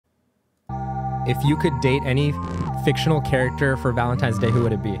If you could date any fictional character for Valentine's Day, who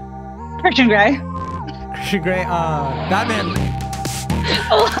would it be? Christian Grey. Christian Grey, Batman.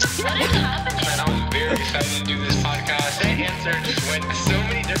 What is happening? Man, I was very excited to do this podcast. That answer just went so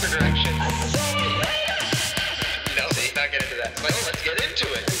many different directions. No, let's not get into that. Well, let's get into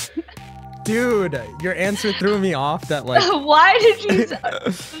it. Dude, your answer threw me off. That like. Why did you?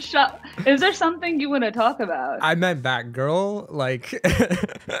 Is there something you want to talk about? I meant Batgirl. Like.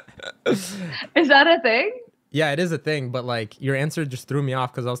 Is that a thing? Yeah, it is a thing, but like your answer just threw me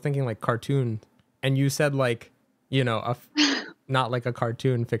off because I was thinking like cartoon, and you said like, you know, not like a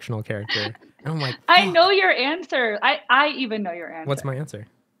cartoon fictional character. And I'm like, I know your answer. I even know your answer. What's my answer?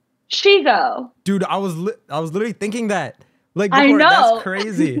 Shigo. Dude, I was literally thinking that. Like I before, know. that's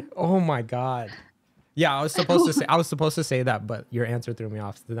crazy. Oh my god. Yeah, I was supposed to say that, but your answer threw me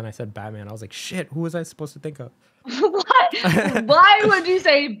off. So then I said Batman. I was like, shit, who was I supposed to think of? What? Why would you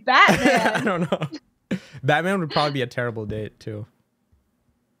say Batman? I don't know. Batman would probably be a terrible date too.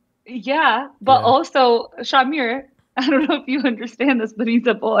 Yeah, but Yeah. also Shamir, I don't know if you understand this, but he's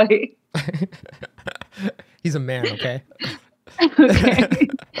a boy. He's a man, okay? Okay.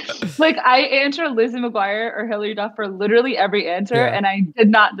 Like I answer Lizzie McGuire or Hilary Duff for literally every answer, Yeah. and I did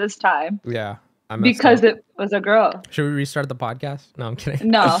not this time Yeah. I messed because up. it was a girl. Should we restart the podcast? No, I'm kidding.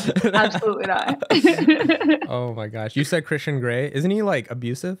 No, absolutely not. Oh my gosh. You said Christian Grey. Isn't he like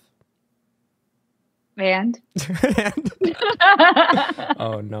abusive? And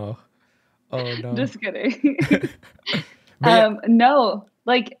Oh no. Oh no. just kidding. But yeah. No,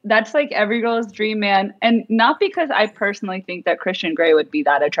 like that's like every girl's dream, man. And not because I personally think that Christian Grey would be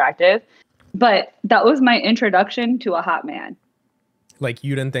that attractive, but that was my introduction to a hot man. Like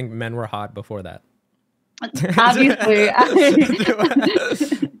you didn't think men were hot before that. Obviously,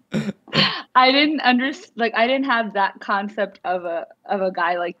 I didn't I didn't have that concept of a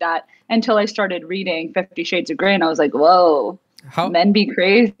guy like that until I started reading 50 Shades of Grey, and I was like, whoa, men be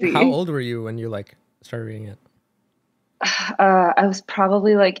crazy. How old were you when you like started reading it? I was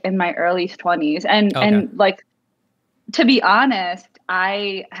probably like in my early 20s, and like, to be honest,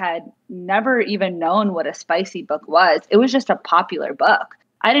 I had never even known what a spicy book was. It was just a popular book.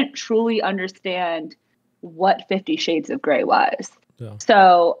 I didn't truly understand what 50 Shades of Grey was. Yeah.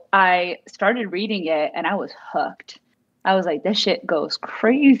 So I started reading it and I was hooked. I was like, this shit goes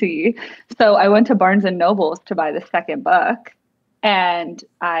crazy. So I went to Barnes and Nobles to buy the second book, and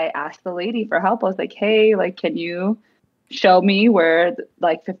I asked the lady for help. I was like, hey, like, can you show me where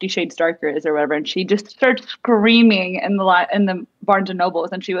like 50 Shades Darker is or whatever? And she just started screaming in the Barnes and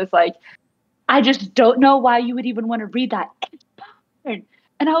Nobles, and she was like, I just don't know why you would even want to read that. And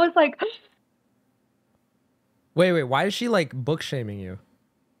I was like, Wait, why is she like book shaming you?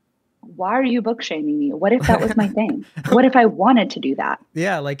 why are you book shaming me? What if that was my thing? What if I wanted to do that?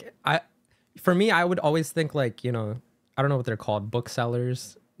 Yeah, like for me, I would always think like, you know, I don't know what they're called,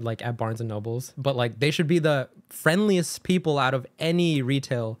 booksellers, like at Barnes and Nobles, but like they should be the friendliest people out of any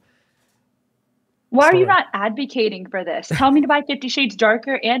retail. Why are you store. not advocating for this? Tell me to buy 50 Shades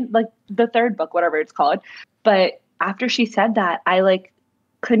Darker and like the third book, whatever it's called. But after she said that, I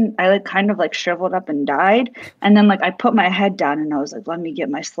kind of like shriveled up and died. And then like I put my head down and I was like, let me get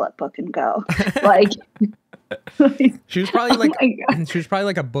my slut book and go. Like, She was probably like my God. she was probably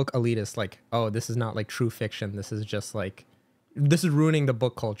like a book elitist, like, oh, this is not like true fiction. This is just like, this is ruining the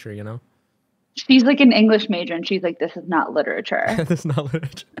book culture, you know? She's like an English major and she's like, this is not literature. This is not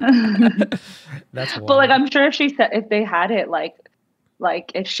literature. That's wild. But like I'm sure if they had it like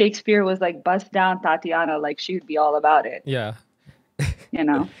if Shakespeare was like bust down Tatiana, like she would be all about it. Yeah. You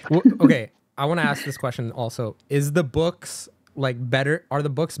know? Okay, I want to ask this question also. Is the books like better? Are the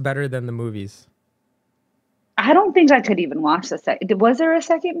books better than the movies? I don't think I could even watch the second. Was there a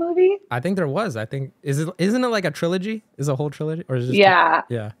second movie? I think there was. I think isn't it like a trilogy? Is it a whole trilogy or is it just Yeah.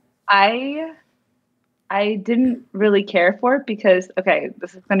 yeah. I didn't really care for it because, okay,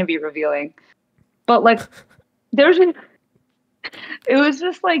 this is going to be revealing, but like it was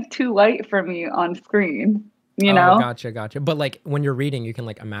just like too light for me on screen, you know? Gotcha. But like when you're reading, you can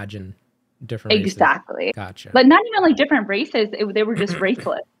like imagine different races. Exactly. Gotcha. But not even like different races. They were just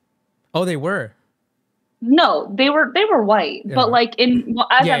raceless. Oh, they were. No, they were white, Yeah. but like as Yeah,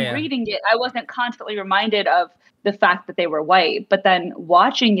 I'm yeah. reading it, I wasn't constantly reminded of the fact that they were white. But then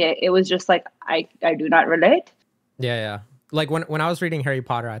watching it, it was just like I do not relate. Yeah. Like when I was reading Harry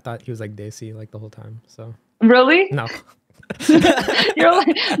Potter, I thought he was like Daisy like the whole time. So Really? no. You're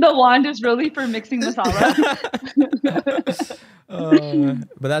like, the wand is really for mixing masala.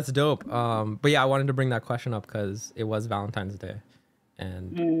 But that's dope. But yeah, I wanted to bring that question up because it was Valentine's Day,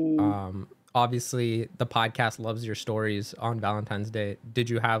 and obviously the podcast loves your stories on Valentine's Day. Did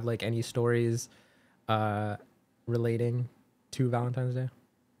you have like any stories relating to Valentine's Day?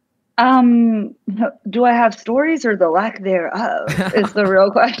 Do I have stories or the lack thereof is the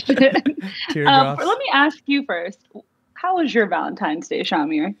real question. Teardrops. Let me ask you first. How was your Valentine's Day,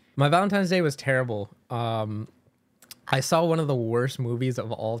 Shamir? My Valentine's Day was terrible. I saw one of the worst movies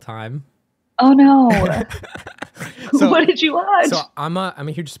of all time. Oh no. So- What did you watch? So I'm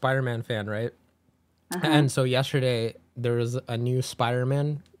a huge Spider-Man fan, right? And so yesterday there was a new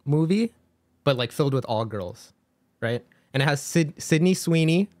Spider-Man movie, but like filled with all girls, right? And it has Sydney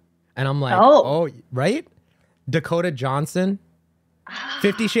Sweeney, and I'm like, oh, right? Dakota Johnson,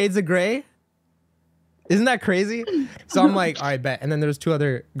 50 Shades of Grey. Isn't that crazy? So I'm like, all right, bet. And then there's two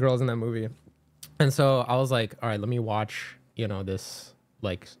other girls in that movie. And so I was like, all right, let me watch, this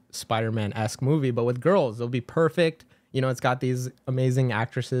like Spider-Man-esque movie, but with girls. It'll be perfect. It's got these amazing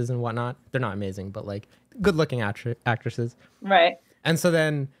actresses and whatnot. They're not amazing, but like good-looking actresses. Right. And so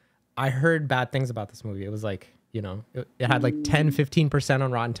then I heard bad things about this movie. It was like, it had like 10, 15%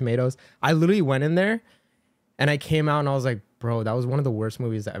 on Rotten Tomatoes. I literally went in there and I came out and I was like, bro, that was one of the worst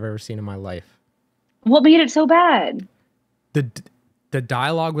movies I've ever seen in my life. What made it so bad? The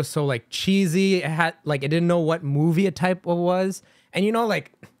dialogue was so like cheesy. It had like, it didn't know what movie it type of was. And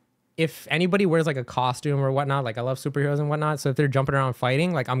like if anybody wears like a costume or whatnot, like I love superheroes and whatnot. So if they're jumping around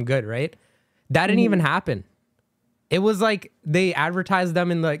fighting, like I'm good, right? That didn't even happen. It was like they advertised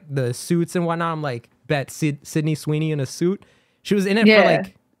them in like the suits and whatnot. I'm like, bet Sydney Sweeney in a suit. She was in it for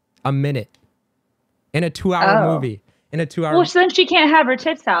like a minute in a 2-hour movie. Well, so then she can't have her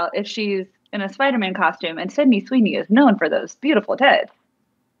tits out if she's in a Spider-Man costume, and Sydney Sweeney is known for those beautiful tits.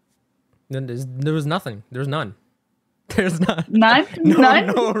 Then there was nothing. There's none. There's not none.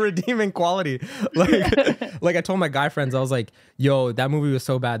 No redeeming quality. Like I told my guy friends, I was like, "Yo, that movie was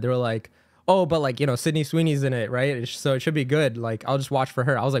so bad." They were like, "Oh, but like Sydney Sweeney's in it, right? So it should be good. Like I'll just watch for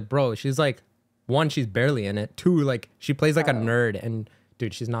her." I was like, "Bro, she's like, one, she's barely in it. Two, like she plays like a nerd, and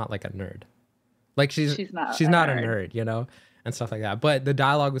dude, she's not like a nerd. Like she's not a nerd, and stuff like that. But the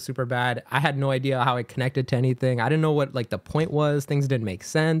dialogue was super bad. I had no idea how it connected to anything. I didn't know what like the point was. Things didn't make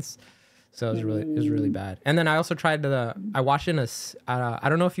sense. So it was really bad. And then I also tried I watched in I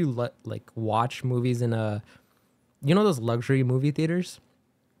don't know if you like watch movies in those luxury movie theaters.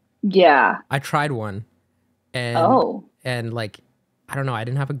 Yeah. I tried one, and like I don't know, I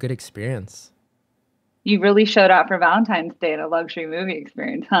didn't have a good experience. You really showed out for Valentine's Day in a luxury movie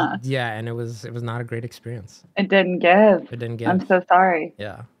experience, huh? Yeah, and it was not a great experience. It didn't give. I'm so sorry.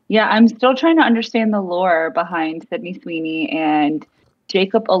 Yeah. Yeah, I'm still trying to understand the lore behind Sydney Sweeney and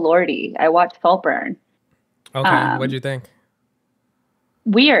Jacob Elordi. I watched Saltburn. Okay, what'd you think?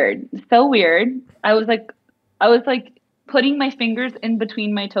 Weird. So weird. I was like putting my fingers in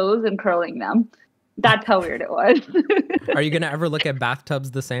between my toes and curling them. That's how weird it was. Are you gonna ever look at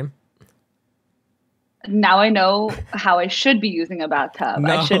bathtubs the same? Now I know how I should be using a bathtub.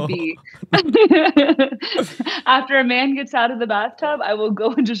 No. I should be. After a man gets out of the bathtub, I will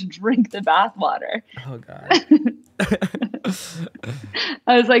go and just drink the bath water. Oh God.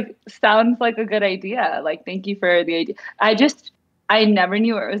 I was like, sounds like a good idea. Like, thank you for the idea. I never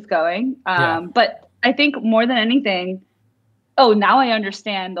knew where it was going. But I think more than anything, now I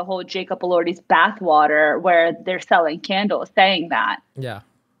understand the whole Jacob Elordi's bath water where they're selling candles saying that. Yeah.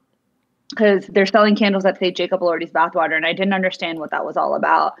 Because they're selling candles that say Jacob Elordi's bathwater, and I didn't understand what that was all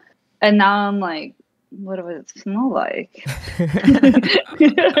about. And now I'm like, what does it smell like?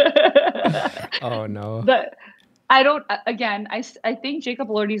 Oh no. But I don't. Again, I think Jacob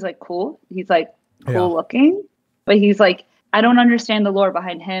Elordi's like cool. He's like cool looking, but he's like, I don't understand the lore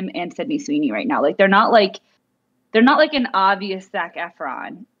behind him and Sydney Sweeney right now. Like they're not like an obvious Zac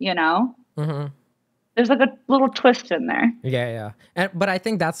Efron, Mm-hmm. There's like a little twist in there. Yeah. But I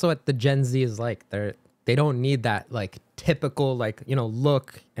think that's what the Gen Z is like. They don't need that like typical like,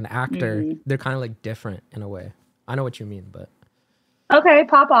 look and actor. Mm-hmm. They're kind of like different in a way. I know what you mean, but. Okay,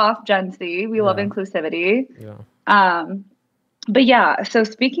 pop off, Gen Z. We love inclusivity. Yeah. But yeah, so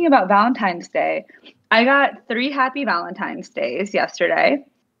speaking about Valentine's Day, I got 3 happy Valentine's Days yesterday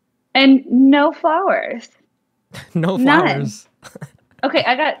and no flowers. No flowers. Okay,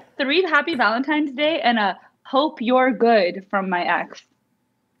 I got 3 happy Valentine's Day and a hope you're good from my ex.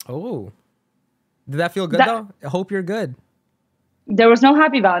 Oh. Did that feel good though? I hope you're good. There was no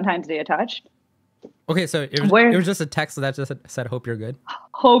happy Valentine's Day attached. Okay, so it was just a text that just said hope you're good.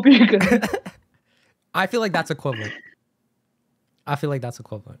 Hope you're good. I feel like that's equivalent.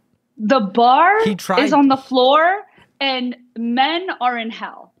 The bar is on the floor and men are in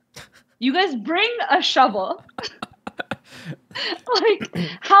hell. You guys bring a shovel. Like,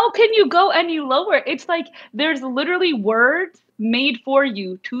 how can you go any lower? It's like there's literally words made for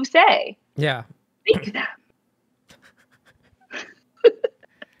you to say. Yeah. Speak them.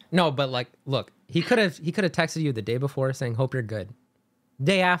 No, but like, look, he could have texted you the day before saying, "Hope you're good."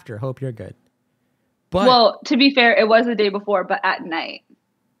 Day after, "Hope you're good." But Well, to be fair, it was the day before, but at night.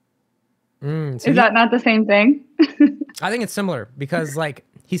 so Is that not the same thing? I think it's similar because like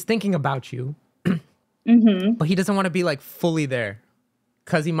he's thinking about you, Mm-hmm. but he doesn't want to be like fully there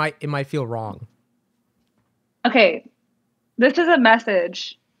because it might feel wrong. Okay, this is a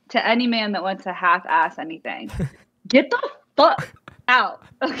message to any man that wants to half-ass anything. Get the fuck out,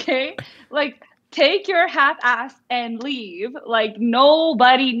 okay? Like, take your half-ass and leave. Like,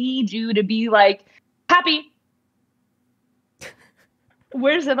 nobody needs you to be like happy.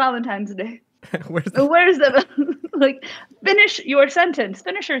 Where's the Valentine's Day? Where's the like? Finish your sentence.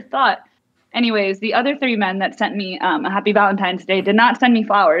 Finish your thought. Anyways, the other 3 men that sent me a happy Valentine's Day did not send me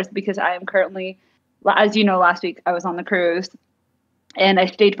flowers because I am currently, as you know, last week I was on the cruise and I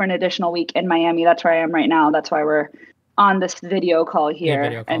stayed for an additional week in Miami. That's where I am right now. That's why we're on this video call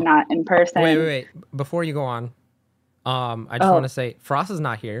here and not in person. Wait. Before you go on, I just want to say Frost is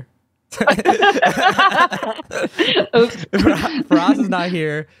not here. Oops. Frost is not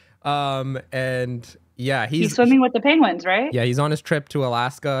here. And yeah, he's swimming with the penguins, right? Yeah, he's on his trip to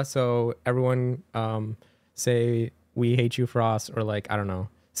Alaska. So everyone say we hate you, Frost, or like, I don't know.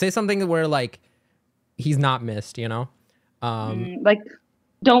 Say something where like he's not missed, you know? Like,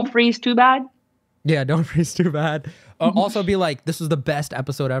 don't freeze too bad. Yeah, don't freeze too bad. Also be like, this was the best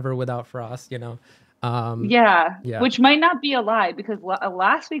episode ever without Frost, you know? Yeah, which might not be a lie because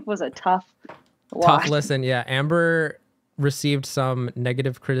last week was a tough listen. Yeah, Amber received some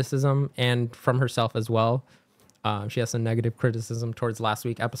negative criticism and from herself as well. She has some negative criticism towards last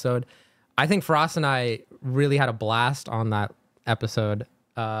week's episode. I think Frost and I really had a blast on that episode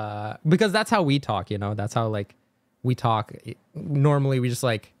because that's how we talk, you know? That's how like we talk. Normally we just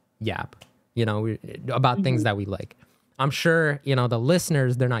like yap, you know, about things that we like. I'm sure, you know, the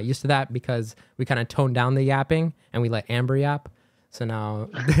listeners, they're not used to that because we kind of toned down the yapping and we let Amber yap. So now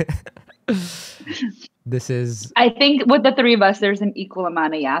this is... I think with the 3 of us, there's an equal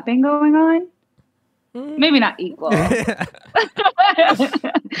amount of yapping going on. Maybe not equal.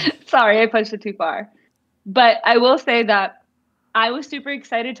 Sorry, I pushed it too far. But I will say that I was super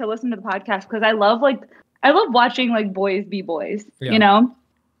excited to listen to the podcast because I love watching like boys be boys, you know?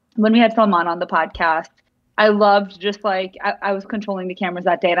 When we had Salman on the podcast, I loved just like, I was controlling the cameras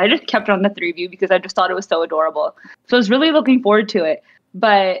that day and I just kept it on the 3 of you because I just thought it was so adorable. So I was really looking forward to it.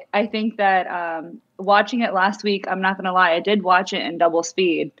 But I think that watching it last week, I'm not going to lie, I did watch it in double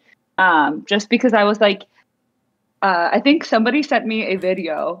speed just because I was like, I think somebody sent me a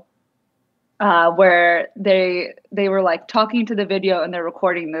video where they were like talking to the video and they're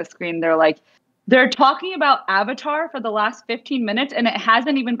recording the screen. They're like, they're talking about Avatar for the last 15 minutes and it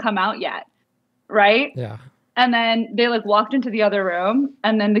hasn't even come out yet. Right? Yeah. And then they like walked into the other room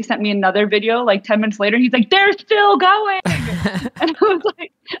and then they sent me another video like 10 minutes later. And he's like, they're still going. And I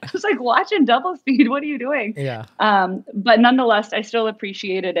was like watching double speed. What are you doing? Yeah. But nonetheless, I still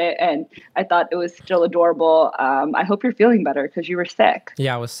appreciated it. And I thought it was still adorable. I hope you're feeling better because you were sick.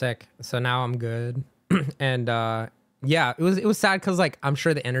 Yeah, I was sick. So now I'm good. And yeah, it was sad because like I'm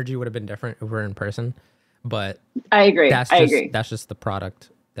sure the energy would have been different if we were in person. But I agree. That's just the product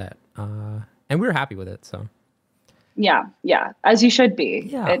that and we were happy with it. So yeah, as you should be.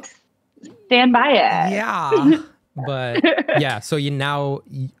 Yeah, it's stand by it. Yeah, but yeah. So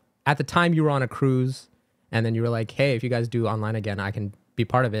at the time you were on a cruise, and then you were like, "Hey, if you guys do online again, I can be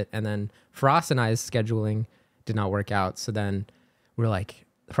part of it." And then Frost and I's scheduling did not work out. So then we're like,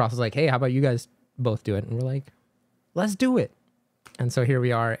 Frost was like, "Hey, how about you guys both do it?" And we're like, "Let's do it." And so here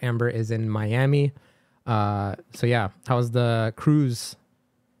we are. Amber is in Miami. So yeah, how was the cruise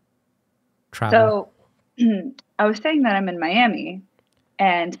travel? So I was saying that I'm in Miami,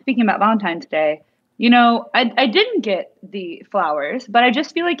 and speaking about Valentine's Day, you know, I didn't get the flowers, but I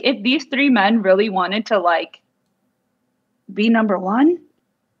just feel like if these 3 men really wanted to like be number 1,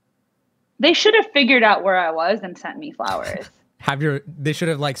 they should have figured out where I was and sent me flowers. They should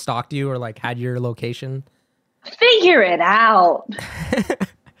have like stalked you or like had your location. Figure it out.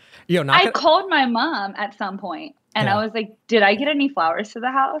 I called my mom at some point and I was like, did I get any flowers to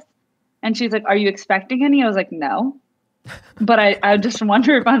the house? And she's like, are you expecting any? I was like, no. But I just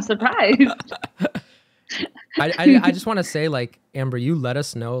wonder if I'm surprised. I just want to say, like, Amber, you let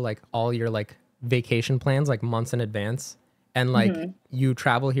us know like all your like vacation plans like months in advance. And like you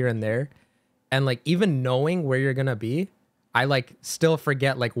travel here and there. And like even knowing where you're gonna be, I like still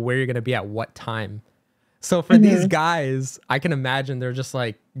forget like where you're gonna be at what time. So for these guys, I can imagine they're just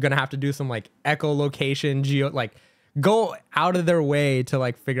like gonna have to do some like echolocation, like go out of their way to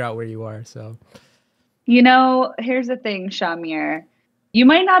like figure out where you are. So, Here's the thing, Shamir. You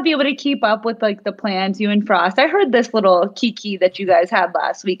might not be able to keep up with like the plans, you and Frost. I heard this little kiki that you guys had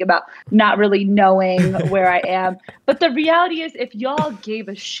last week about not really knowing where I am. But the reality is, if y'all gave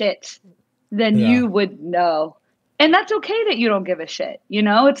a shit, then you would know. And that's okay that you don't give a shit.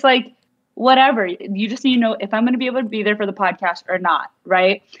 It's like, whatever. You just need to know if I'm going to be able to be there for the podcast or not,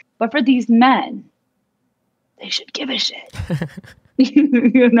 right? But for these men, they should give a shit.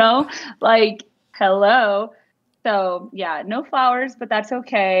 Like, hello. So yeah, no flowers, but that's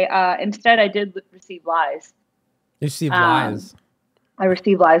okay. Instead, I did receive lies. You received lies? I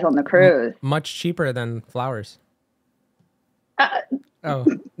received lies on the cruise. Much cheaper than flowers. Oh,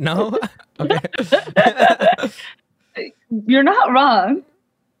 no? Okay. You're not wrong.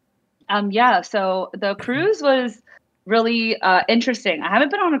 Yeah, so the cruise was really interesting. I haven't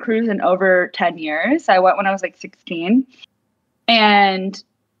been on a cruise in over 10 years. I went when I was like 16. And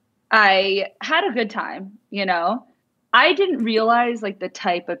I had a good time, I didn't realize like the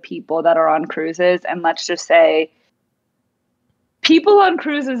type of people that are on cruises. And let's just say people on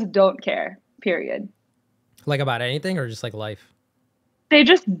cruises don't care, period. Like about anything or just like life? They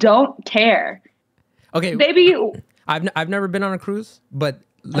just don't care. Okay. Maybe I've never been on a cruise, but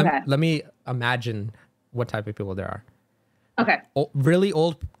let me imagine what type of people there are. Okay. Really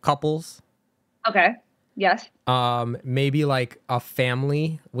old couples. Okay. Yes. Maybe like a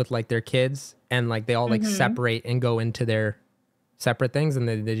family with like their kids and like they all like separate and go into their separate things and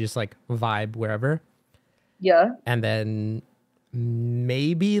they just like vibe wherever. Yeah. And then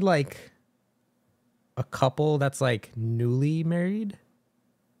maybe like a couple that's like newly married.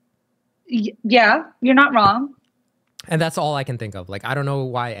 Yeah, you're not wrong. And that's all I can think of. Like, I don't know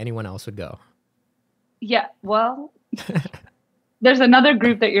why anyone else would go. Yeah, well, there's another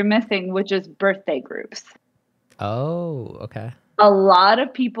group that you're missing, which is birthday groups. Oh, okay. A lot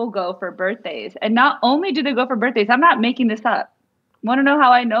of people go for birthdays. And not only do they go for birthdays, I'm not making this up. Want to know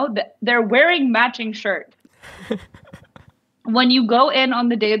how I know? That they're wearing matching shirts. When you go in on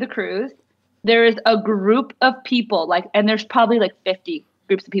the day of the cruise, there is a group of people, and there's probably like 50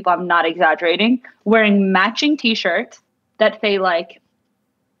 groups of people, I'm not exaggerating, wearing matching t-shirts that say like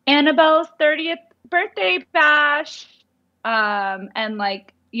Annabelle's 30th birthday bash. And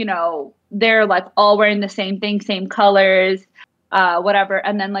like, they're like all wearing the same thing, same colors, whatever.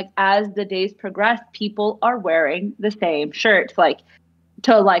 And then like as the days progress, people are wearing the same shirts, like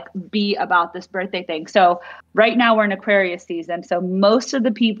to like be about this birthday thing. So right now we're in Aquarius season. So most of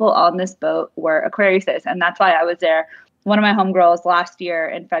the people on this boat were Aquariuses. And that's why I was there. One of my homegirls last year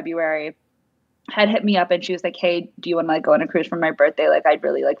in February had hit me up and she was like, hey, do you want to like go on a cruise for my birthday? Like, I'd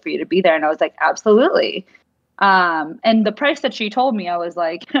really like for you to be there. And I was like, absolutely. And the price that she told me, I was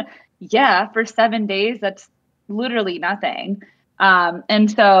like, yeah, for 7 days, that's literally nothing. And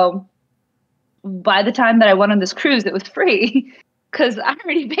so by the time that I went on this cruise, it was free because I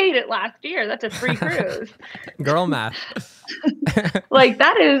already paid it last year. That's a free cruise. Girl math. Like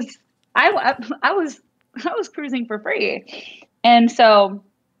that is, I was cruising for free. And so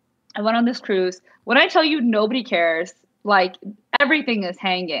I went on this cruise. When I tell you nobody cares, like everything is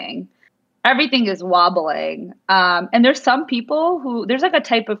hanging, everything is wobbling. And there's some people there's like a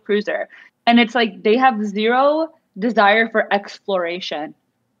type of cruiser and it's like they have zero desire for exploration.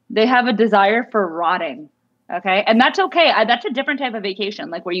 They have a desire for rotting. Okay. And that's okay. That's a different type of vacation,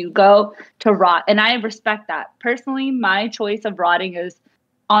 like where you go to rot. And I respect that. Personally, my choice of rotting is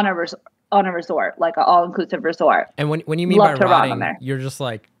on a resort, like an all-inclusive resort. And when you mean by rotting, you're just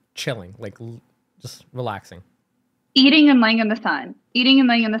like chilling, like just relaxing. Eating and laying in the sun.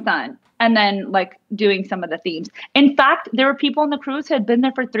 And then like doing some of the themes. In fact, there were people on the cruise who had been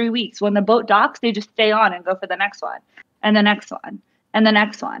there for 3 weeks. When the boat docks, they just stay on and go for the next one and the next one and the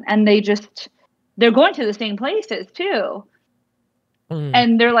next one. And they're going to the same places too.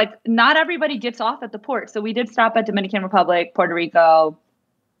 And they're like, not everybody gets off at the port. So we did stop at Dominican Republic, Puerto Rico,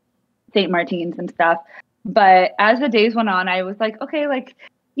 St. Martin's and stuff. But as the days went on, I was like, okay, like,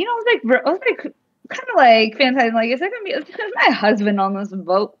 I was like kind of like fantasizing, like, is my husband on this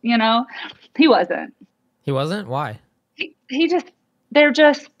boat? He wasn't. He wasn't? Why? It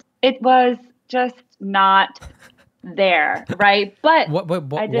was just not there, right? But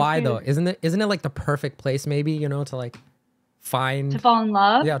why though? Isn't it like the perfect place maybe, to like to fall in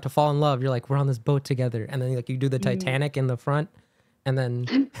love? Yeah, to fall in love. You're like, we're on this boat together, and then like you do the Titanic in the front, and then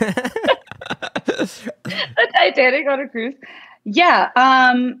the Titanic on a cruise. Yeah,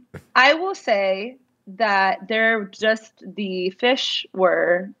 I will say that the fish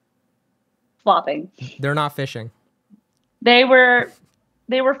were flopping. They're not fishing. They were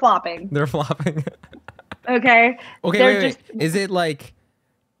flopping. They're flopping. Okay. Okay, They're wait. Is it like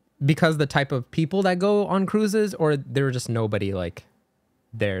because the type of people that go on cruises, or there were just nobody like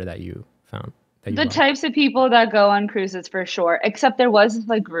there that you found? That you The loved? types of people that go on cruises for sure. Except there was this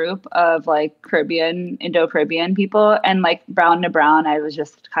like group of like Caribbean, Indo-Caribbean people, and like brown to brown, I was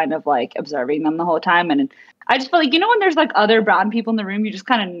just kind of like observing them the whole time. And I just felt like, you know, when there's like other brown people in the room, you just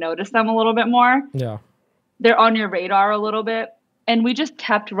kind of notice them a little bit more. Yeah. They're on your radar a little bit. And we just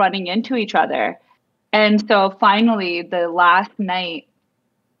kept running into each other. And so finally, the last night,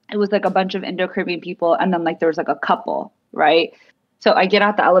 it was like a bunch of Indo-Caribbean people. And then like there was like a couple, right? So I get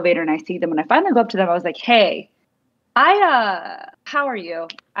out the elevator and I see them. And I finally go up to them. I was like, hey, how are you?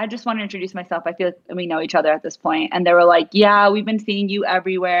 I just want to introduce myself. I feel like we know each other at this point. And they were like, yeah, we've been seeing you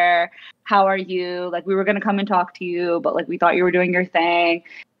everywhere. How are you? Like, we were going to come and talk to you, but like, we thought you were doing your thing.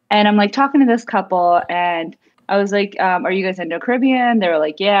 And I'm like talking to this couple and I was like, are you guys Indo-Caribbean? They were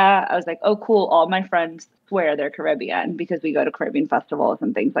like, yeah. I was like, oh, cool. All my friends swear they're Caribbean because we go to Caribbean festivals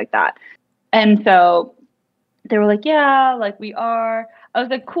and things like that. And so they were like, yeah, like we are. I was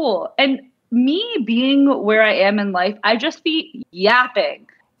like, cool. And me being where I am in life, I just be yapping.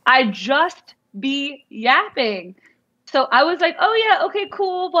 So I was like, oh yeah, okay,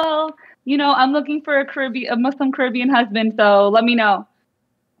 cool. Well, you know, I'm looking for a Muslim Caribbean husband. So let me know.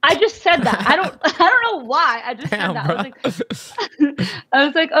 I just said that. I don't know why. I just said that. I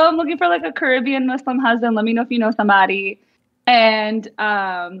was like, oh, I'm looking for like a Caribbean Muslim husband. Let me know if you know somebody. And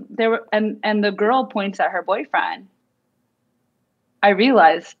and the girl points at her boyfriend. I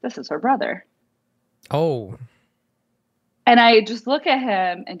realized this is her brother. Oh. And I just look at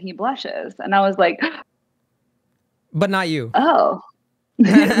him and he blushes. And I was like, but not you. oh.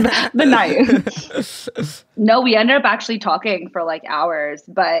 But not you. No, we ended up actually talking for like hours.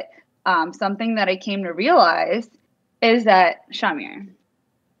 But something that I came to realize is that, Shamir,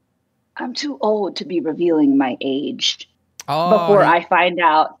 I'm too old to be revealing my age before I find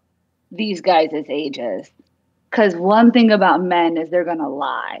out these guys' ages. Because one thing about men is they're going to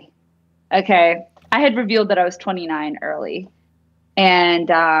lie. Okay. I had revealed that I was 29 early. And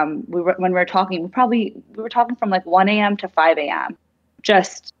when we were talking, we were talking from like 1 a.m. to 5 a.m.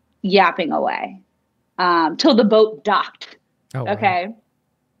 just yapping away till the boat docked. Oh, wow. Okay.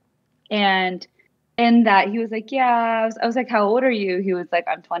 And in that, he was like, yeah. I was like, how old are you? He was like,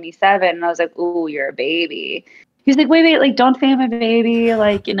 I'm 27. And I was like, ooh, you're a baby. He's like, wait, like, don't say I'm a baby.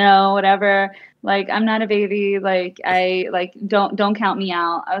 Like, you know, whatever. Like, I'm not a baby. Like, don't count me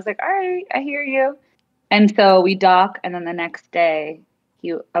out. I was like, all right, I hear you. And so we dock. And then the next day,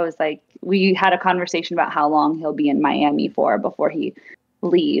 we had a conversation about how long he'll be in Miami for before he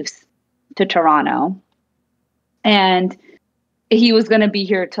leaves to Toronto. And he was going to be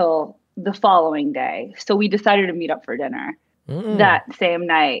here till the following day. So we decided to meet up for dinner that same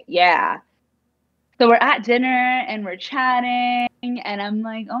night. Yeah. So we're at dinner and we're chatting and I'm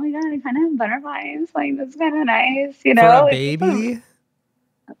like, oh my God, I kind of have butterflies. Like, that's kind of nice, you know? For a baby?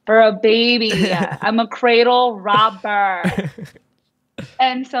 For a baby. Yeah. I'm a cradle robber.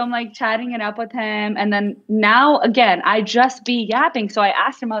 And so I'm like chatting it up with him. And then now, again, I just be yapping. So I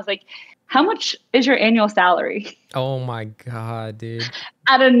asked him, I was like, how much is your annual salary? Oh my God, dude.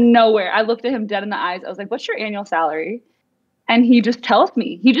 Out of nowhere. I looked at him dead in the eyes. I was like, what's your annual salary? And he just tells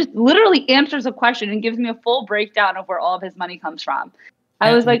me. He just literally answers a question and gives me a full breakdown of where all of his money comes from.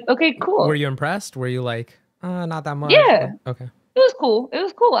 I was like, okay, cool. Were you impressed? Were you like, not that much? Yeah. Okay. It was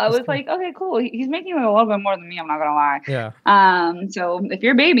cool. I was like, okay, cool. He's making a little bit more than me. I'm not going to lie. Yeah. So if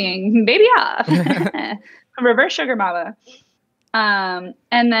you're babying, baby off. Reverse sugar mama. And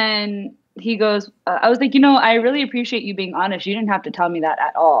then he goes, I was like, you know, I really appreciate you being honest. You didn't have to tell me that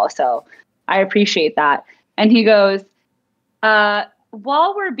at all. So I appreciate that. And he goes,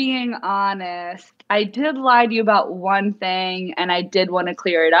 while we're being honest, I did lie to you about one thing and I did want to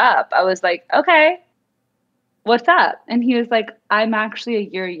clear it up. I was like, okay, what's up? And he was like, I'm actually a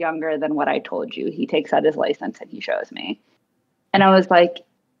year younger than what I told you. He takes out his license and he shows me. And I was like,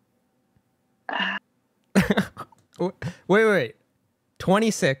 wait.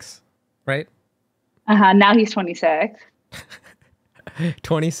 26, right? Now he's 26.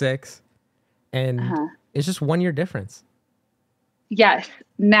 26. And it's just 1 year difference. Yes.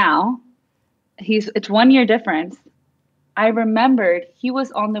 Now it's 1 year difference. I remembered he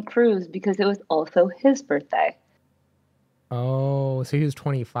was on the cruise because it was also his birthday. Oh, so he was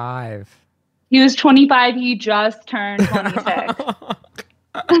 25. He was 25. He just turned 26.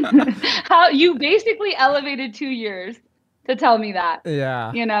 How you basically elevated 2 years to tell me that.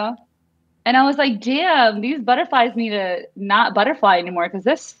 Yeah. You know? And I was like, damn, these butterflies need to not butterfly anymore because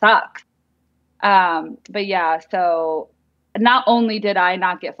this sucks. But yeah, so not only did I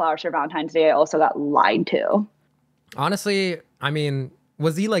not get flowers for Valentine's Day, I also got lied to. Honestly, I mean,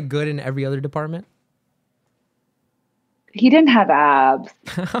 was he like good in every other department? He didn't have abs.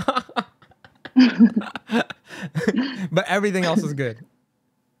 But everything else is good.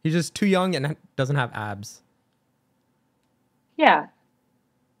 He's just too young and doesn't have abs. Yeah.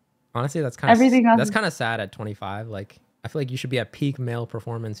 Honestly, that's kind Everything else that's is- kind of sad at 25. Like, I feel like you should be at peak male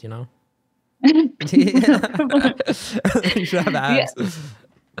performance, you know? You should have abs.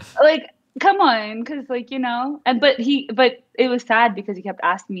 Like, come on, because like, you know, and but it was sad because he kept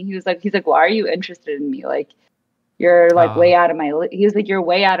asking me. He's like, why are you interested in me? Like, you're like way out of my he was like, you're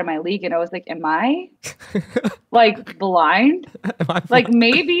way out of my league. And I was like, am I like blind? Like,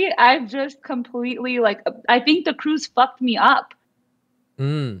 maybe I've just completely like, I think the cruise fucked me up.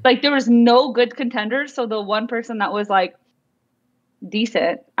 Like, there was no good contenders, so the one person that was like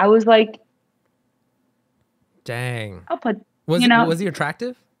decent, I was like, dang. I'll put, was he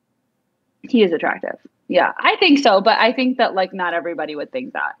attractive? He is attractive. Yeah, I think so, but I think that like not everybody would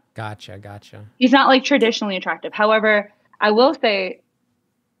think that. Gotcha. He's not like traditionally attractive. However, I will say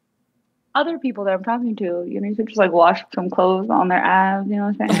other people that I'm talking to, you know, you could just like wash some clothes on their abs, you know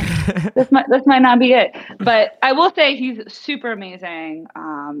what I'm saying? this might not be it. But I will say he's super amazing.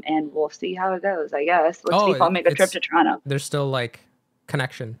 And we'll see how it goes, I guess. Let's see if I'll make a trip to Toronto. There's still like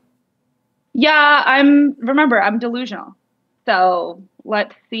connection. Yeah, I'm delusional. So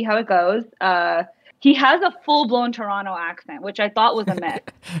let's see how it goes. He has a full-blown Toronto accent, which I thought was a myth.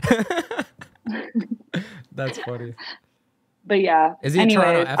 That's funny. But yeah. Is he a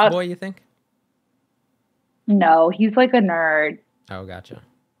Toronto F-boy, you think? No, he's like a nerd. Oh, gotcha.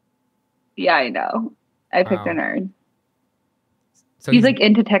 Yeah, I know. I picked a nerd. So he's like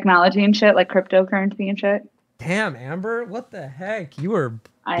into technology and shit, like cryptocurrency and shit. Damn, Amber, what the heck? You were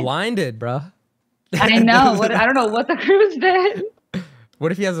blinded, bro. I know. I don't know what the cruise did.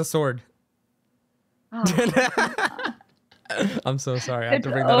 What if he has a sword? Oh. I'm so sorry. I have It's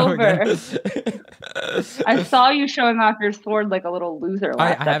to bring that up again. I saw you showing off your sword like a little loser.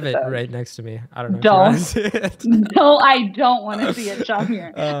 I have it right next to me. I don't know. Don't. No, I don't want to see it,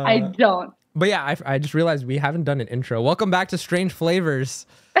 Shamir. I don't. But yeah, I just realized we haven't done an intro. Welcome back to Strange Flavors.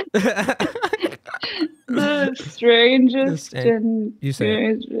 The strangest and you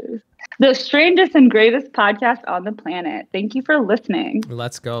say the strangest and greatest podcast on the planet. Thank you for listening.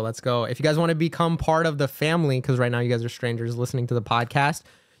 Let's go. If you guys want to become part of the family, because right now you guys are strangers listening to the podcast,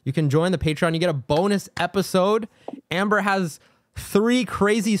 you can join the Patreon. You get a bonus episode. Amber has 3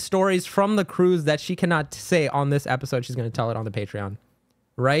 crazy stories from the cruise that she cannot say on this episode. She's going to tell it on the Patreon.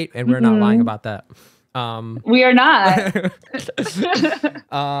 Right? And we're not lying about that. We are not.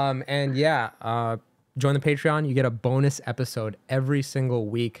 And yeah, join the Patreon. You get a bonus episode every single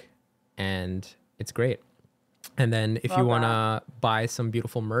week, and it's great. And then if you want to buy some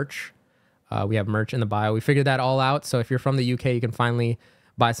beautiful merch, we have merch in the bio. We figured that all out. So if you're from the UK, you can finally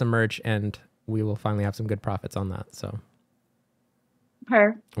buy some merch, and we will finally have some good profits on that. So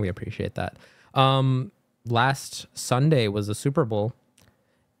we appreciate that. Last Sunday was the Superbowl.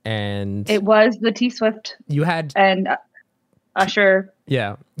 And it was the T-Swift. You had and Usher.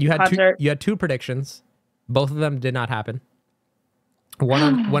 Yeah, you had 2 predictions. Both of them did not happen.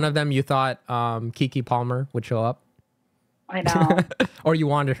 One of them you thought Keke Palmer would show up. I know. Or you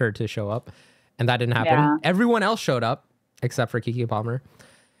wanted her to show up, and that didn't happen. Yeah. Everyone else showed up except for Keke Palmer.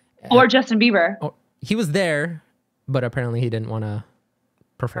 Or Justin Bieber. Oh, he was there, but apparently he didn't want to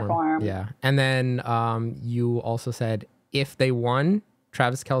perform. Yeah, and then you also said if they won,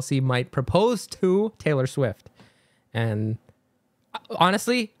 Travis Kelce might propose to Taylor Swift. And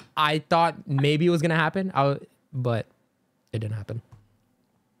honestly, I thought maybe it was going to happen, but it didn't happen.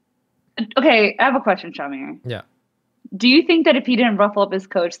 Okay, I have a question, Shamir. Yeah. Do you think that if he didn't ruffle up his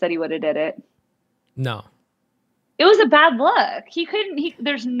coach that he would have did it? No. It was a bad look.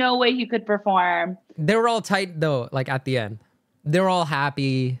 There's no way he could perform. They were all tight though, like at the end. They were all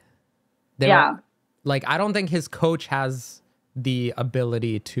happy. I don't think his coach has the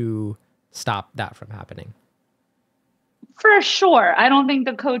ability to stop that from happening. For sure. I don't think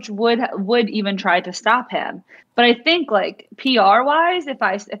the coach would even try to stop him. But I think like PR wise, if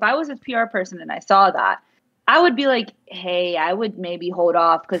I was a PR person and I saw that, I would be like, hey, I would maybe hold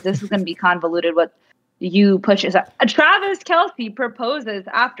off because this is going to be convoluted what you push. Travis Kelce proposes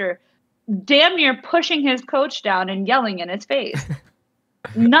after damn near pushing his coach down and yelling in his face.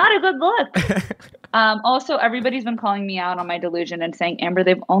 Not a good look. Also, everybody's been calling me out on my delusion and saying, Amber,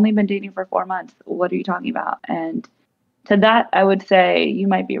 they've only been dating for 4 months. What are you talking about? And to that, I would say you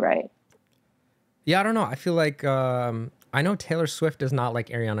might be right. Yeah, I don't know. I feel like I know Taylor Swift is not like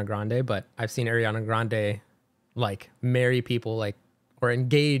Ariana Grande, but I've seen Ariana Grande like marry people like or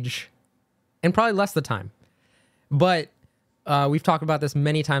engage in probably less the time. But we've talked about this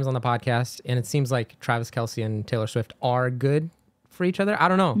many times on the podcast, and it seems like Travis Kelce and Taylor Swift are good for each other. I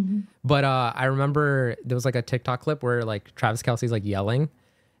don't know. But I remember there was like a TikTok clip where like Travis Kelce's like yelling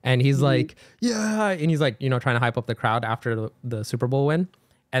and he's like, yeah. And he's like, you know, trying to hype up the crowd after the Super Bowl win.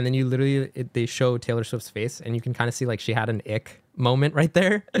 And then they show Taylor Swift's face and you can kind of see like she had an ick moment right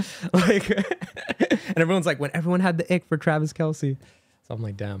there. Like, and everyone's like, when everyone had the ick for Travis Kelce. So I'm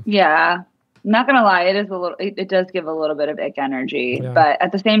like, damn. Yeah. Not gonna lie, it is a little. It does give a little bit of ick energy, but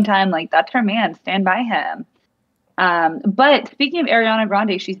at the same time, like that's her man. Stand by him. But speaking of Ariana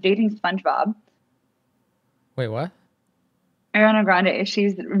Grande, she's dating SpongeBob. Wait, what? Ariana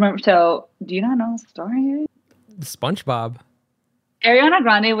Grande, remember. So, do you not know the story? SpongeBob. Ariana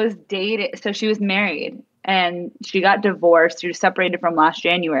Grande was dated. So she was married, and she got divorced. She was separated from last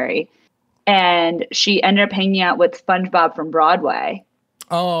January, and she ended up hanging out with SpongeBob from Broadway.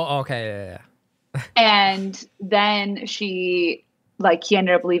 Oh, okay, yeah. And then he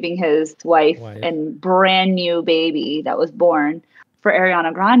ended up leaving his wife and brand new baby that was born for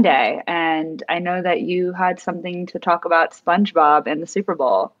Ariana Grande. And I know that you had something to talk about SpongeBob and the Super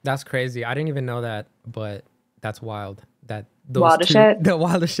Bowl. That's crazy. I didn't even know that, but that's wild. The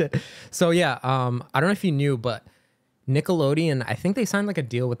wildest shit. So yeah, I don't know if you knew, but Nickelodeon, I think they signed like a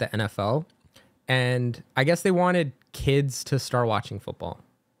deal with the NFL, and I guess they wanted kids to start watching football.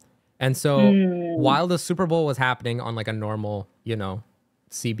 And so while the Super Bowl was happening on like a normal, you know,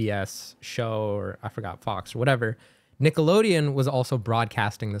 CBS show, or I forgot, Fox or whatever, Nickelodeon was also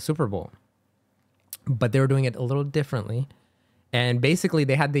broadcasting the Super Bowl, but they were doing it a little differently. And basically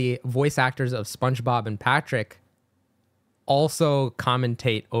they had the voice actors of SpongeBob and Patrick also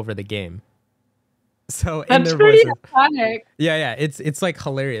commentate over the game. So in their voices. Iconic. Yeah, it's like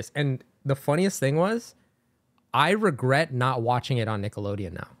hilarious. And the funniest thing was, I regret not watching it on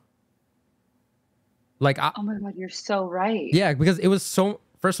Nickelodeon now. Like, oh my God, you're so right. Yeah, because it was so.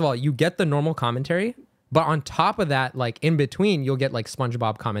 First of all, you get the normal commentary, but on top of that, like in between, you'll get like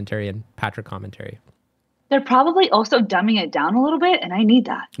SpongeBob commentary and Patrick commentary. They're probably also dumbing it down a little bit, and I need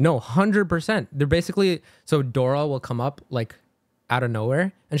that. No, 100%. They're basically, so Dora will come up like out of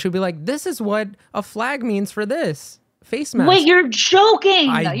nowhere, and she'll be like, "This is what a flag means for this face mask." Wait, you're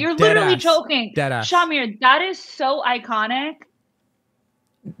joking! You're literally joking. Deadass. Shamir, that is so iconic.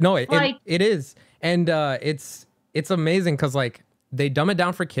 No, it is, and it's amazing because like they dumb it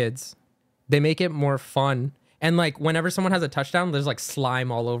down for kids, they make it more fun, and like whenever someone has a touchdown, there's like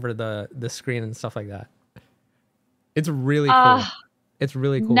slime all over the screen and stuff like that. It's really cool. It's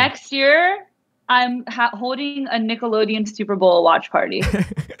really cool. Next year, I'm holding a Nickelodeon Super Bowl watch party.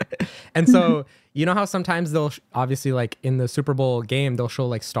 And so, you know how sometimes they'll obviously like in the Super Bowl game, they'll show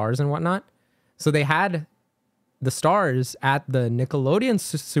like stars and whatnot. So they had the stars at the Nickelodeon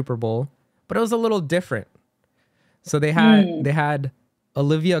Super Bowl, but it was a little different. So they had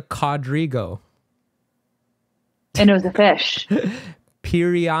Olivia Rodrigo. And it was a fish.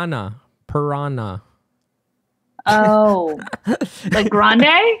 Piranha. Oh, like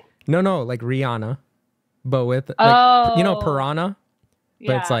Grande? No, like Rihanna, but with like, you know, Piranha,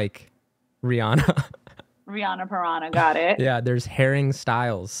 but it's like Rihanna. Rihanna Piranha, got it. Yeah, there's Herring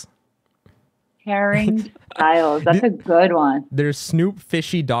Styles. Herring Styles, that's a good one. There's Snoop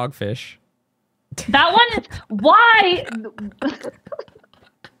Fishy Dogfish. That one is why.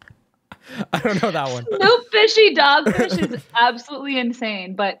 I don't know that one. Snoop Fishy Dogfish is absolutely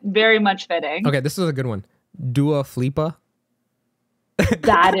insane, but very much fitting. Okay, this is a good one. Dua Flipa.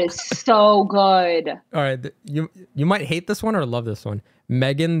 That is so good. All right, you might hate this one or love this one.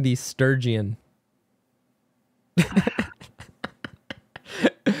 Megan the Sturgeon. I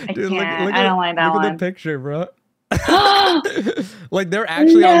Dude, can't. I don't like that one. Look at the picture, bro. Like they're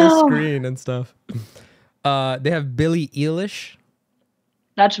actually on the screen and stuff. They have Billie Eilish.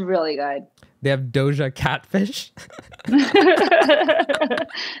 That's really good. They have Doja Catfish.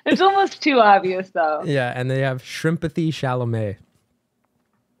 It's almost too obvious, though. Yeah, and they have Shrimpathy Chalamet.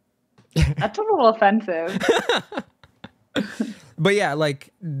 That's a little offensive. But yeah,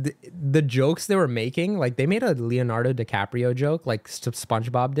 like the jokes they were making, like they made a Leonardo DiCaprio joke, like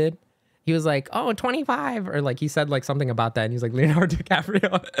SpongeBob did. He was like, "Oh, 25," or like he said like something about that, and he's like Leonardo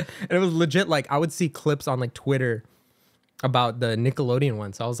DiCaprio, and it was legit. Like I would see clips on like Twitter about the Nickelodeon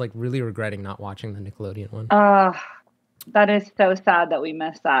one, so I was like really regretting not watching the Nickelodeon one. That is so sad that we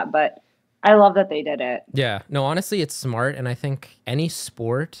missed that, but I love that they did it. Yeah, no, honestly, it's smart, and I think any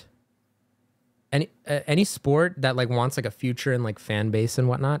sport that like wants like a future and like fan base and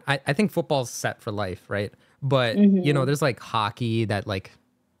whatnot, I think football's set for life, right? But, you know, there's like hockey that like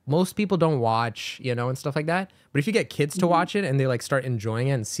most people don't watch, you know, and stuff like that. But if you get kids to watch it and they like start enjoying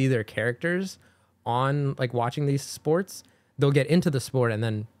it and see their characters on like watching these sports, they'll get into the sport and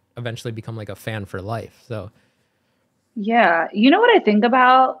then eventually become like a fan for life. So Yeah. You know what I think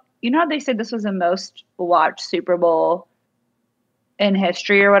about? You know how they said this was the most watched Super Bowl in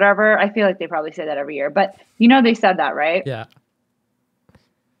history or whatever? I feel like they probably say that every year. But you know they said that, right? yeah.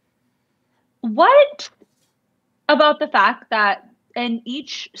 What about the fact that in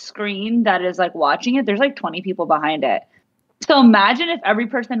each screen that is like watching it, there's like 20 people behind it. So imagine if every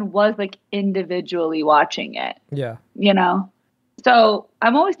person was like individually watching it, Yeah. you know? So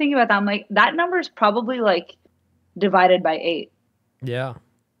I'm always thinking about that. I'm like, that number is probably like divided by 8, Yeah.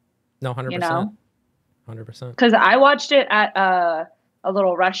 No, 100%. you know? 100%. Because I watched it at a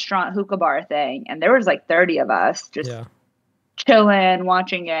little restaurant hookah bar thing, and there was like 30 of us just Yeah. chilling,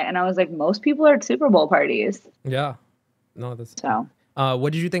 watching it. And I was like, most people are at Super Bowl parties. Yeah. No, that's So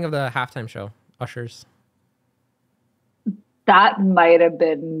what did you think of the halftime show? Usher's. that might have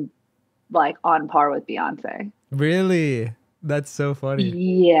been like on par with Beyonce. Really? That's so funny.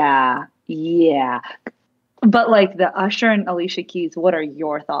 Yeah. Yeah. But like the Usher and Alicia Keys, what are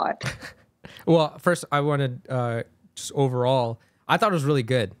your thoughts? Well, first I wanted just overall, I thought it was really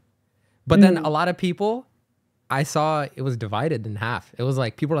good. But then a lot of people I saw it was divided in half. It was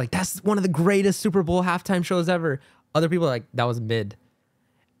like people were like, that's one of the greatest Super Bowl halftime shows ever. Other people were like, that was mid.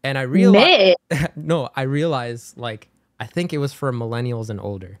 And I realized no, I realized like I think it was for millennials and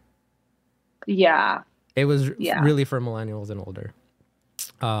older. Yeah. It was really for millennials and older.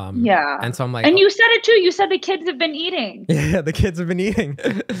 Yeah. And so I'm like, and you said it too. You said the kids have been eating. yeah, the kids have been eating.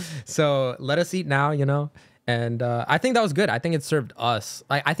 So let us eat now, you know? And I think that was good. I think it served us.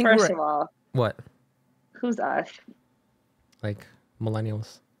 Like, I think First of all, what? who's us? Like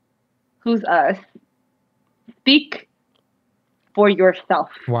millennials. Who's us? Speak for yourself.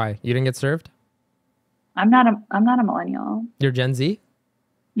 Why? You didn't get served? I'm not a millennial. You're Gen Z?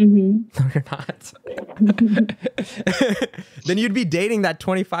 Mm-hmm. No, you're not. Then you'd be dating that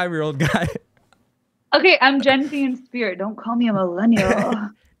 25-year-old guy. Okay, I'm Gen Z in spirit. Don't call me a millennial.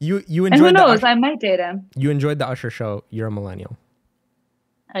 You And enjoyed who knows? Usher, I might date him. you enjoyed the Usher show. You're a millennial.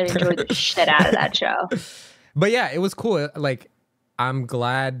 I enjoyed the shit out of that show. But yeah, it was cool. Like, I'm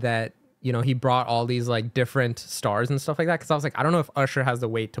glad that, you know, he brought all these like different stars and stuff like that. Cause I was like, I don't know if Usher has the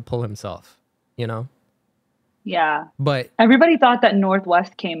weight to pull himself, you know? Yeah. But Everybody thought that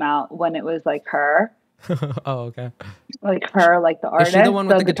Northwest came out when it was like her. oh, okay. Like her, like the Is artist. she the one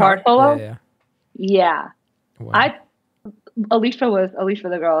with the guitar solo? Yeah, Yeah. Wow. Alicia,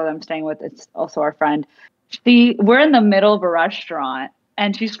 the girl that I'm staying with, it's also our friend. We're in the middle of a restaurant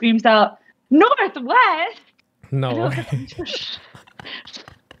and she screams out, Northwest! No And I way. was like,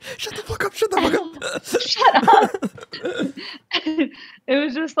 Shut the fuck up. Shut the fuck up. Shut up. It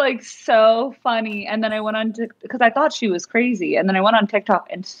was just like so funny. And then I went on to, because I thought she was crazy. And then I went on TikTok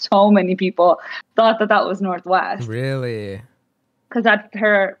and so many people thought that that was Northwest. Really? Because that's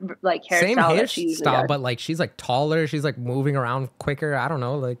her like hairstyle. Same that she usually hairstyle, does. but like she's like taller. She's like moving around quicker. I don't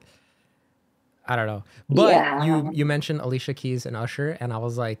know. Like, I don't know. But Yeah. you mentioned Alicia Keys and Usher, and I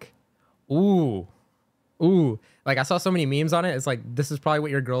was like, ooh. Like I saw so many memes on it. It's like, this is probably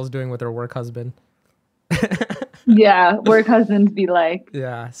what your girl's doing with her work husband. Yeah, work husbands be like,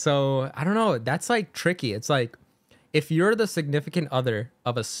 Yeah. So I don't know. That's like tricky. It's like, if you're the significant other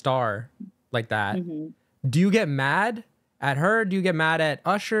of a star like that, do you get mad at her? Do you get mad at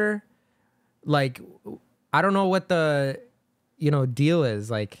Usher? Like, I don't know what the, deal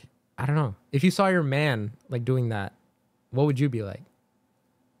is. Like, I don't know. If you saw your man like doing that, what would you be like?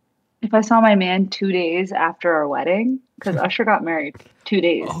 if I saw my man 2 days after our wedding, because Usher got married 2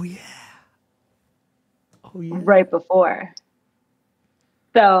 days. Oh yeah. Right before.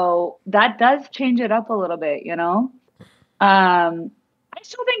 So that does change it up a little bit, you know? I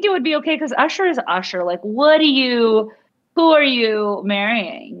still think it would be okay because Usher is Usher. Like, who are you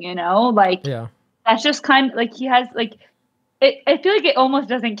marrying? You know? Like, Yeah. that's just kind of like he has, like, I feel like it almost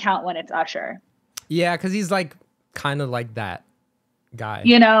doesn't count when it's Usher. Yeah, because he's like kind of like that guy.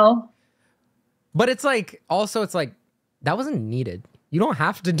 You know? But it's like, also, it's like, that wasn't needed. You don't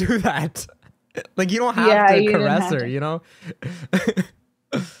have to do that. Like, you don't have to you didn't caress have her, to. you know?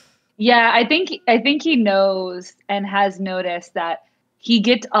 Yeah, I think he knows and has noticed that he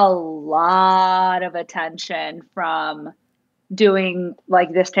gets a lot of attention from doing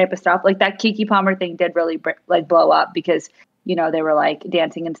like this type of stuff. Like that Keke Palmer thing did really like blow up because, they were like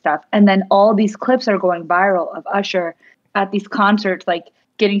dancing and stuff. And then all these clips are going viral of Usher at these concerts, like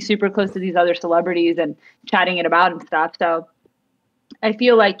getting super close to these other celebrities and chatting it about and stuff. So I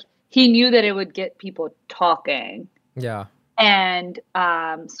feel like he knew that it would get people talking. Yeah. And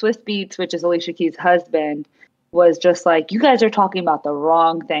Swiss Beats, which is Alicia Keys' husband, was just like, you guys are talking about the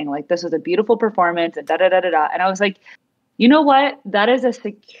wrong thing. Like, this was a beautiful performance and da da da da da. And I was like, you know what? That is a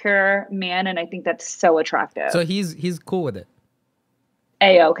secure man, and I think that's so attractive. So he's cool with it.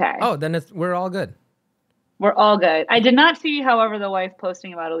 A-okay. Oh, then we're all good. We're all good. I did not see, however, the wife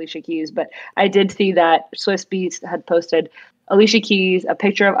posting about Alicia Keys, but I did see that Swiss Beats had posted Alicia Keys, a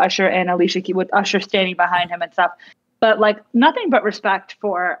picture of Usher and Alicia Keys with Usher standing behind him and stuff. But like nothing but respect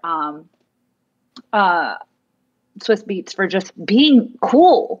for Swiss Beats for just being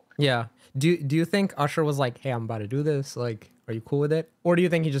cool. Yeah. Do you think Usher was like, hey, I'm about to do this? Like, are you cool with it? Or do you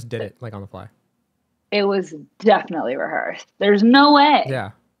think he just did it like on the fly? It was definitely rehearsed. There's no way.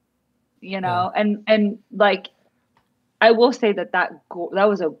 Yeah. You know, and like, I will say that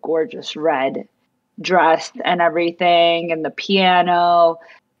was a gorgeous red dress and everything, and the piano.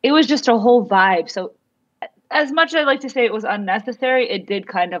 It was just a whole vibe. So as much as I like to say it was unnecessary, it did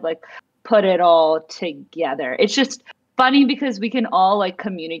kind of like put it all together. It's just funny because we can all like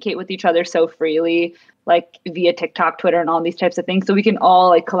communicate with each other so freely, like via TikTok, Twitter, and all these types of things. So we can all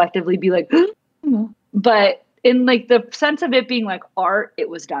like collectively be like, but in like the sense of it being like art, it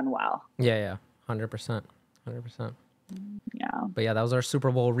was done well. Yeah. 100%. Yeah. But yeah, that was our Super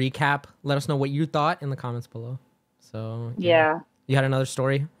Bowl recap. Let us know what you thought in the comments below. So Yeah. You had another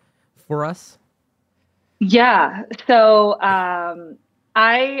story for us? Yeah. So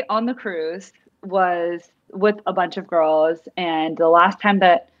I, on the cruise, was with a bunch of girls. And the last time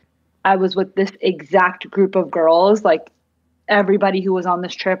that I was with this exact group of girls, like everybody who was on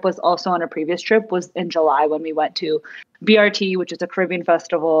this trip was also on a previous trip, was in July when we went to BRT, which is a Caribbean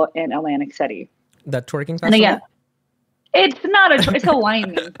festival in Atlantic City. That twerking festival? And again, it's not it's a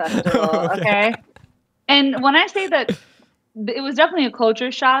whining festival, okay? And when I say that it was definitely a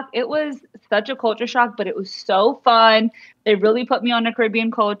culture shock, it was such a culture shock, but it was so fun. They really put me on a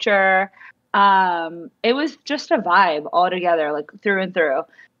Caribbean culture. It was just a vibe altogether, like through and through.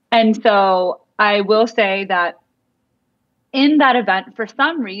 And so I will say that in that event, for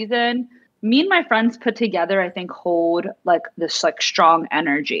some reason, me and my friends put together, I think, hold like this like strong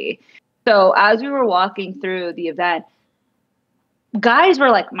energy. So as we were walking through the event, guys were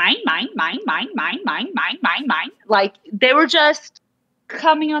like, mine. Like they were just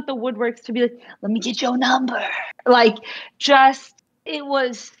coming out the woodworks to be like, let me get your number. Like just, it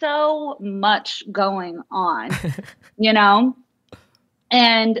was so much going on, you know?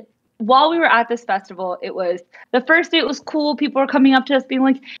 And while we were at this festival, it was the first day. It was cool. People were coming up to us being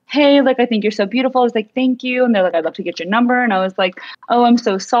like, hey, like, I think you're so beautiful. I was like, thank you. And they're like, I'd love to get your number. And I was like, oh, I'm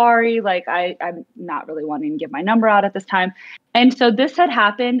so sorry. Like, I'm not really wanting to give my number out at this time. And so this had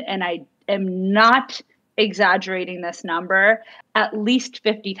happened, and I am not exaggerating this number, at least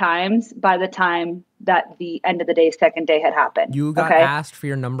 50 times by the time that the end of the day, second day had happened. You got asked for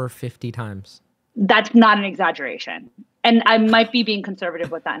your number 50 times. That's not an exaggeration. And I might be being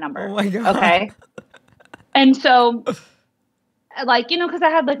conservative with that number. Oh my God. Okay. And so, like, you know, because I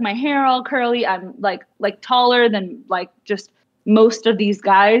had like my hair all curly, I'm like taller than like just most of these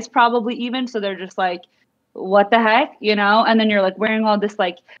guys probably even. So they're just like, what the heck, you know? And then you're like wearing all this,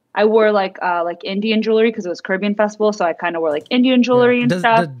 like, I wore like Indian jewelry because it was Caribbean festival. So I kind of wore like Indian jewelry and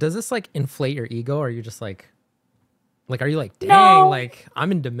stuff. Does this like inflate your ego? Or are you just like, are you like, dang, No. like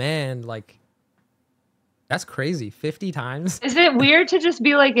I'm in demand, like. That's crazy. 50 times. Is it weird to just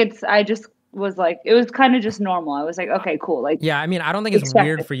be like, I just was like, it was kind of just normal. I was like, okay, cool. Like, yeah, I mean, I don't think it's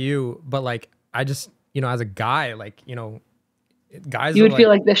weird for you, but like, I just, you know, as a guy, like, you know, guys, you would feel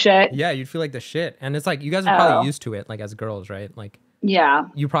like the shit. Yeah, you'd feel like the shit. And it's like, you guys are probably used to it, like as girls, right? Like, yeah,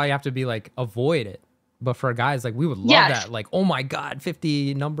 you probably have to be like, avoid it. But for guys, like, we would love that. Like, oh my God,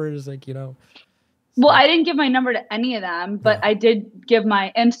 50 numbers, like, you know. Well, I didn't give my number to any of them, but I did give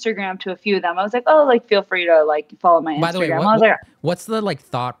my Instagram to a few of them. I was like, oh, like, feel free to like follow my Instagram. By the way, I was like, what's the like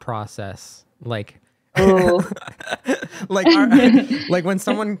thought process? Like, oh, like, like when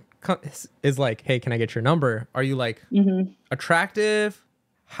someone is like, hey, can I get your number? Are you like attractive?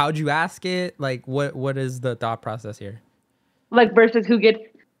 How'd you ask it? Like, what is the thought process here? Like versus who gets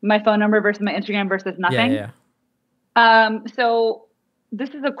my phone number versus my Instagram versus nothing. Yeah. So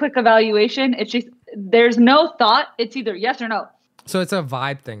this is a quick evaluation. It's just, there's no thought. It's either yes or no. So it's a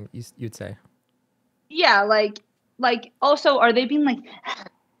vibe thing, you'd say. Yeah, like also, are they being like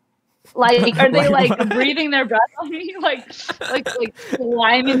are they like breathing their breath on me, like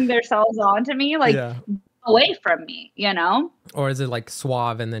climbing themselves onto me, like away from me, you know? Or is it like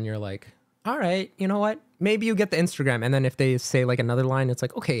suave, and then you're like, all right, you know what? Maybe you get the Instagram, and then if they say like another line, it's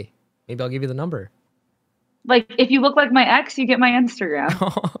like, okay, maybe I'll give you the number. Like, if you look like my ex, you get my Instagram.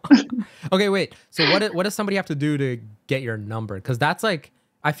 Okay, wait. So what does somebody have to do to get your number? Because that's like,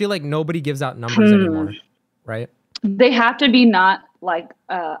 I feel like nobody gives out numbers anymore, right? They have to be not like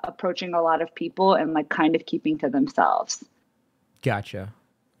approaching a lot of people and like kind of keeping to themselves. Gotcha.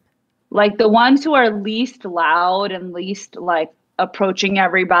 Like the ones who are least loud and least like approaching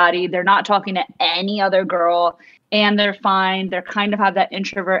everybody, they're not talking to any other girl and they're fine. They're kind of have that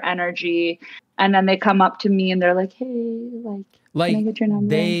introvert energy. And then they come up to me and they're like, hey, like can I get your number?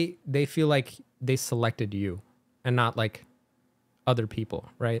 They feel like they selected you and not like other people,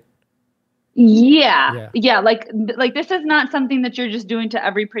 right? Yeah. Like this is not something that you're just doing to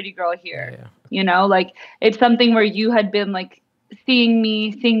every pretty girl here. Yeah. You know, like it's something where you had been like seeing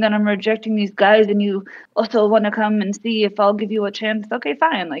that I'm rejecting these guys and you also want to come and see if I'll give you a chance. Okay,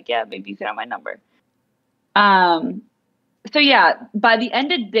 fine. Like, yeah, maybe you can have my number. So yeah, by the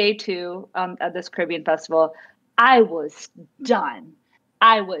end of day 2 at this Caribbean festival, I was done.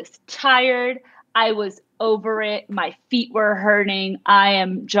 I was tired. I was over it. My feet were hurting. I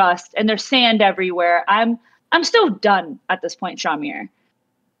am just, and there's sand everywhere. I'm still done at this point, Shamir.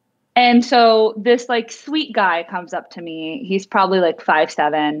 And so this like sweet guy comes up to me. He's probably like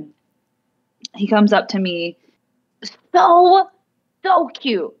 5'7". He comes up to me, so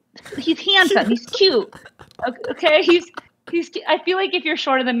cute. He's handsome. He's cute. Okay, he's. I feel like if you're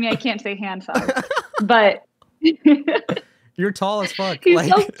shorter than me, I can't say handsome, but you're tall as fuck. He's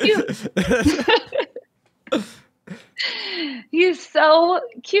so cute. He's so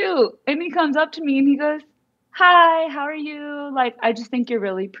cute, and he comes up to me and he goes, hi, how are you? Like, I just think you're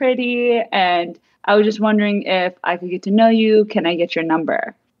really pretty. And I was just wondering if I could get to know you. Can I get your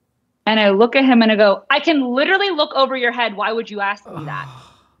number? And I look at him and I go, I can literally look over your head. Why would you ask me that?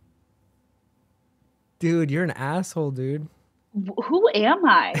 Dude, you're an asshole, dude. Who am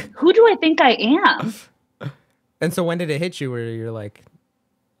I? Who do I think I am? And so when did it hit you where you're like,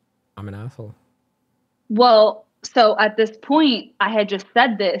 I'm an asshole? Well, so at this point, I had just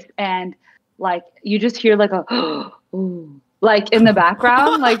said this and like you just hear like a ooh, like in the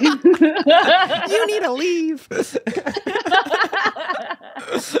background, like you need to leave.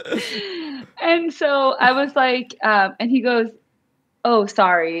 And so I was like, and he goes, oh,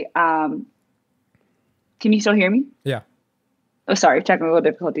 sorry. Can you still hear me? Yeah. Oh, sorry, technical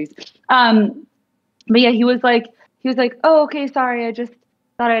difficulties. But yeah, he was like, oh, okay, sorry. I just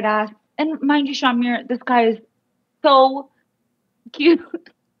thought I'd ask. And mind you, Shamir, this guy is so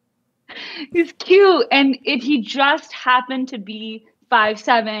cute. He's cute, and he just happened to be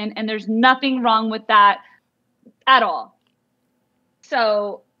 5'7", and there's nothing wrong with that at all.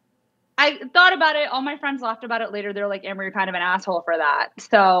 So I thought about it. All my friends laughed about it later. They're like, Amber, you're kind of an asshole for that.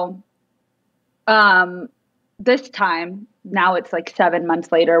 So this time, now it's like 7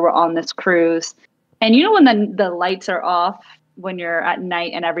 months later, we're on this cruise. And you know when the lights are off, when you're at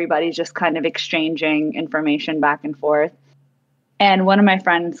night and everybody's just kind of exchanging information back and forth. And one of my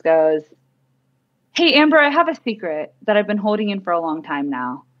friends goes, hey, Amber, I have a secret that I've been holding in for a long time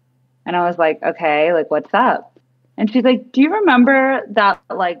now. And I was like, okay, like, what's up? And she's like, do you remember that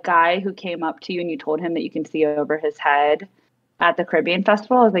like guy who came up to you and you told him that you can see over his head at the Caribbean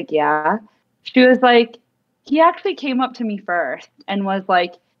Festival? I was like, yeah. She was like, he actually came up to me first and was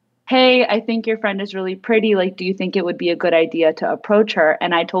like, hey, I think your friend is really pretty. Like, do you think it would be a good idea to approach her?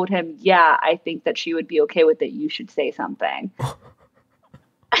 And I told him, yeah, I think that she would be okay with it. You should say something.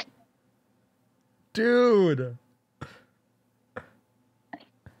 Dude. And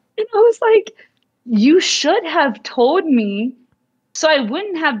I was like, you should have told me so I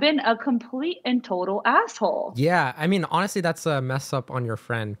wouldn't have been a complete and total asshole. Yeah, I mean, honestly, that's a mess up on your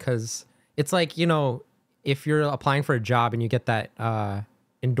friend because it's like, you know, if you're applying for a job and you get that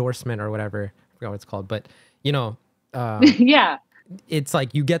endorsement or whatever, I forgot what it's called, but, you know, yeah, it's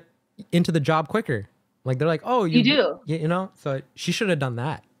like you get into the job quicker. Like they're like, oh, you do. You know, so she should have done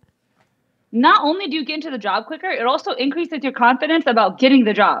that. Not only do you get into the job quicker, it also increases your confidence about getting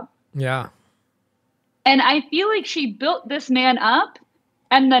the job. Yeah. And I feel like she built this man up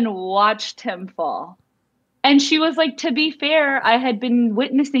and then watched him fall. And she was like, to be fair, I had been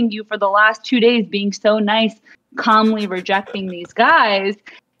witnessing you for the last 2 days being so nice, calmly rejecting these guys.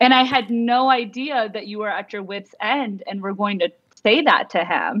 And I had no idea that you were at your wit's end and were going to say that to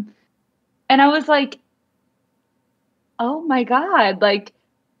him. And I was like, oh my God. Like,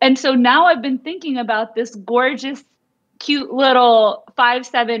 and so now I've been thinking about this gorgeous, cute little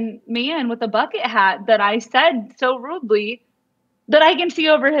 5'7" man with a bucket hat that I said so rudely that I can see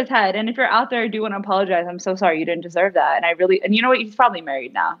over his head. And if you're out there, I do want to apologize. I'm so sorry. You didn't deserve that. And you know what? He's probably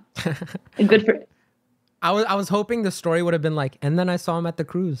married now. And good for I was hoping the story would have been like, and then I saw him at the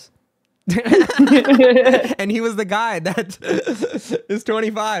cruise. And he was the guy that is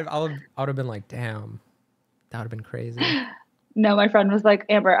 25. I would have been like, damn, that would have been crazy. No, my friend was like,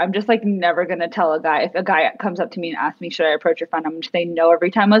 Amber, I'm just like never gonna tell a guy. If a guy comes up to me and asks me, should I approach your friend? I'm just saying no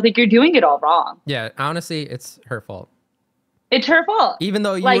every time. I was like, you're doing it all wrong. Yeah, honestly, it's her fault. It's her fault. Even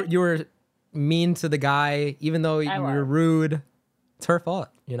though you were mean to the guy, even though you were rude, it's her fault,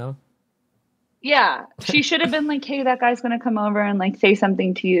 you know? Yeah. She should have been like, hey, that guy's gonna come over and like say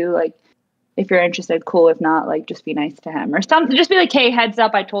something to you. Like, if you're interested, cool. If not, like, just be nice to him or something. Just be like, hey, heads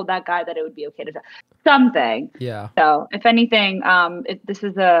up. I told that guy that it would be okay to talk. Something. Yeah. So if anything, this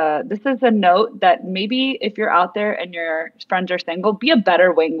is a note that maybe if you're out there and your friends are single, be a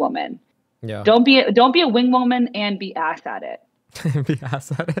better wing woman. Yeah. Don't be a wing woman and be ass at it. Be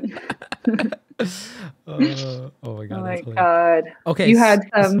ass at it. Oh my god. Oh my god. Okay. You had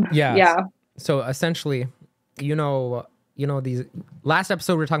some. Yeah. So essentially, you know these last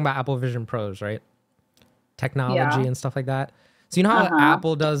episode we were talking about Apple Vision Pros, right? Technology and stuff like that. So you know how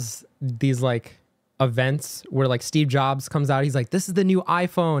Apple does these like events where like Steve Jobs comes out, he's like, this is the new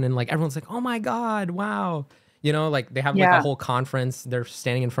iPhone, and like everyone's like, oh my god, wow. You know, like they have like a whole conference, they're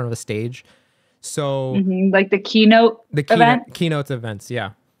standing in front of a stage. So like the keynote keynote events,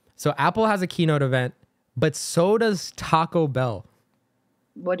 yeah. So Apple has a keynote event, but so does Taco Bell.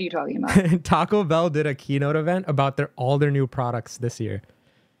 What are you talking about? Taco Bell did a keynote event about all their new products this year.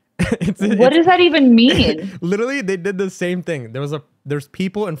 What does that even mean? Literally, they did the same thing. There's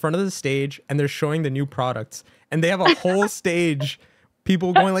people in front of the stage and they're showing the new products, and they have a whole stage,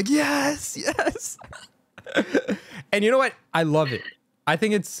 people going like, yes, yes. And you know what? I love it. I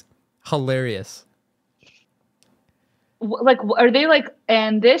think it's hilarious. Like, are they like,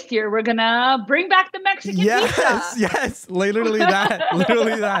 and this year we're gonna bring back the Mexican pizza? Yes, literally that,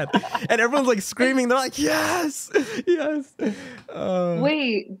 and everyone's like screaming. They're like, yes.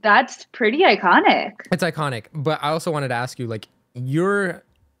 Wait, that's pretty iconic. It's iconic, but I also wanted to ask you, like, you're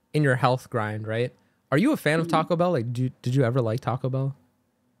in your health grind, right? Are you a fan of Taco Bell? Like, did you ever like Taco Bell?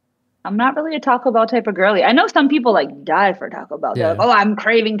 I'm not really a Taco Bell type of girly. I know some people like die for Taco Bell. They're like, oh, I'm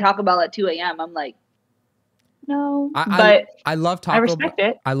craving Taco Bell at 2 a.m. I'm like, no, but I love Taco. I respect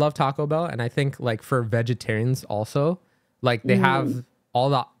it. I love Taco Bell, and I think like for vegetarians also, like they have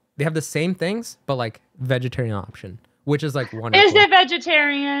they have the same things, but like vegetarian option, which is like wonderful. Is it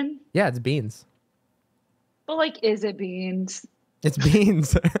vegetarian? Yeah, it's beans. But like, is it beans? It's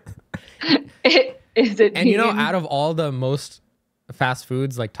beans. Is it? And you know, out of all the most fast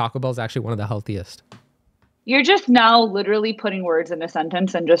foods, like Taco Bell is actually one of the healthiest. You're just now literally putting words in a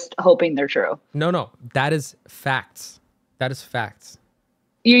sentence and just hoping they're true. No, that is facts. That is facts.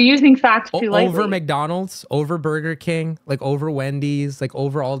 You're using facts too lightly. Over McDonald's, over Burger King, like over Wendy's, like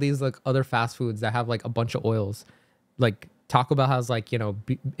over all these like other fast foods that have like a bunch of oils. Like Taco Bell has like, you know,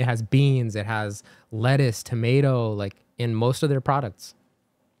 it has beans, it has lettuce, tomato, like in most of their products.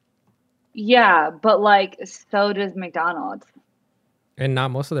 Yeah, but like so does McDonald's. And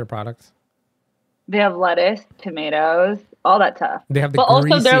not most of their products. They have lettuce, tomatoes, all that stuff. They have the but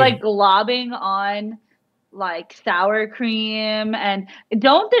also they're like globbing on like sour cream, and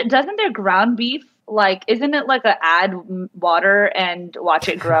doesn't their ground beef like, isn't it like a add water and watch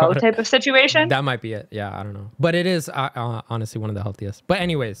it grow type of situation? That might be it. Yeah, I don't know, but it is honestly one of the healthiest. But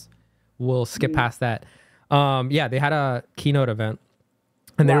anyways, we'll skip past that. Yeah, they had a keynote event,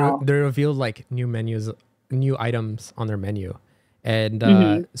 and they revealed like new items on their menu.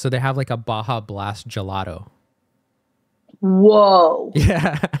 And so they have like a Baja Blast gelato. Whoa.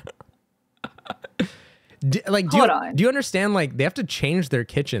 Yeah. Do you understand, like they have to change their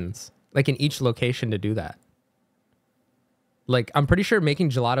kitchens like in each location to do that? Like I'm pretty sure making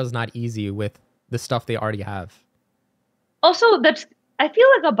gelato is not easy with the stuff they already have. Also, I feel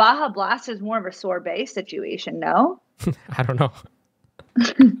like a Baja Blast is more of a sorbet situation, no? I don't know.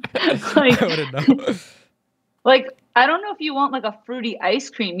 Like, I wouldn't know. Like, I don't know if you want like a fruity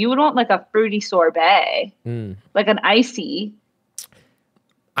ice cream. You would want like a fruity sorbet, like an icy.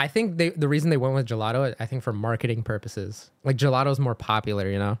 I think the reason they went with gelato, I think for marketing purposes. Like gelato is more popular,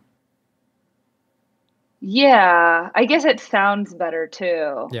 you know? Yeah, I guess it sounds better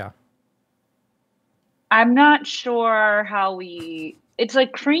too. Yeah. I'm not sure it's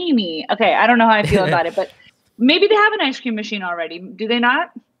like creamy. Okay, I don't know how I feel about it, but maybe they have an ice cream machine already. Do they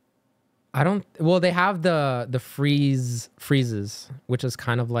not? Well, they have the freezes, which is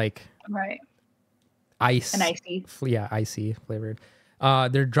kind of like ice. An icy. Yeah, icy flavored.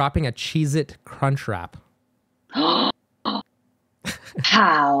 They're dropping a Cheez-It Crunch Wrap.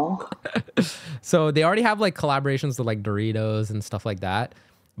 How? So they already have like collaborations with like Doritos and stuff like that.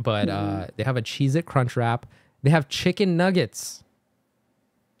 But they have a Cheez-It Crunch Wrap. They have chicken nuggets.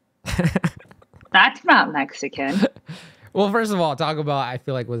 That's not Mexican. Well, first of all, Taco Bell I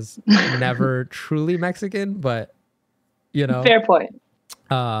feel like was never truly Mexican, but you know. Fair point.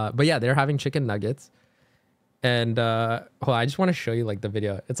 But yeah, they're having chicken nuggets. And hold on, I just want to show you like the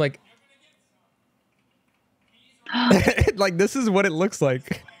video. It's like like this is what it looks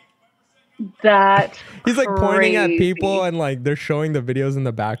like. That's He's like pointing at crazy. people and like they're showing the videos in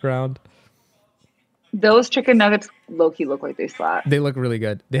the background. Those chicken nuggets low-key look like they slap. They look really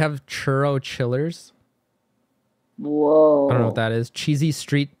good. They have churro chillers. Whoa. I don't know what that is. Cheesy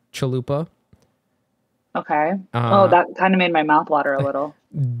street chalupa. Okay. Oh, that kind of made my mouth water a little.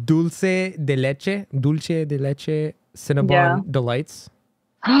 Dulce de leche, Cinnabon Yeah. delights.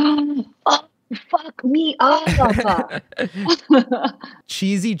 Oh, fuck me up.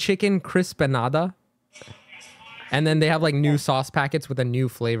 Cheesy chicken crispenada. And then they have like new sauce packets with a new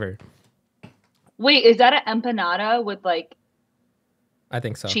flavor. Wait, is that an empanada with like I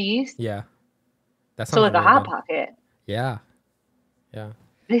think so. cheese? Yeah. That So like sounds a really Hot good. Pocket. Yeah. Yeah.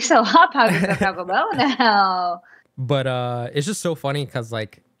 They sell Hot Pockets at Taco Bell now. But it's just so funny because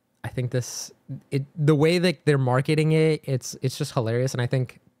like I think the way that they're marketing it, it's just hilarious. And I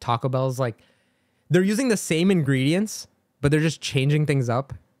think Taco Bell's like they're using the same ingredients, but they're just changing things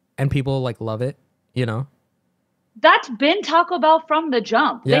up and people like love it, you know? That's been Taco Bell from the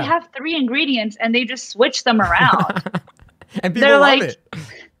jump. Yeah. They have 3 ingredients and they just switch them around. And people They're love like- it.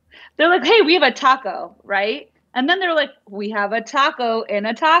 They're like, hey, we have a taco, right? And then they're like, we have a taco in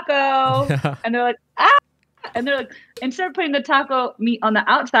a taco. And they're like, ah. And they're like, instead of putting the taco meat on the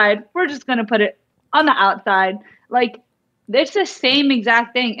outside, we're just going to put it on the outside. Like, it's the same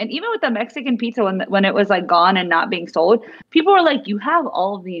exact thing. And even with the Mexican pizza, when it was like gone and not being sold, people were like, you have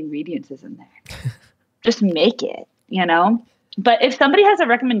all of the ingredients in there. Just make it, you know? But if somebody has a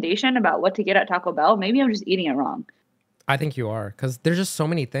recommendation about what to get at Taco Bell, maybe I'm just eating it wrong. I think you are because there's just so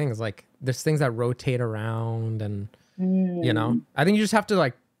many things. Like there's things that rotate around and, you know, I think you just have to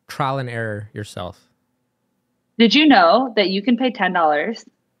like trial and error yourself. Did you know that you can pay $10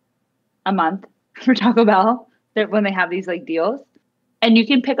 a month for Taco Bell when they have these like deals? And you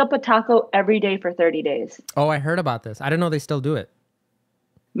can pick up a taco every day for 30 days. Oh, I heard about this. I didn't know they still do it.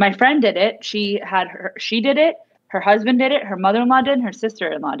 My friend did it. She did it. Her husband did it. Her mother-in-law did it. And her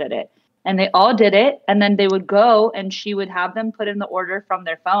sister-in-law did it. And they all did it. And then they would go and she would have them put in the order from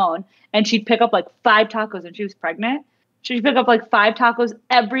their phone. And she'd pick up like 5 tacos and she was pregnant. She'd pick up like 5 tacos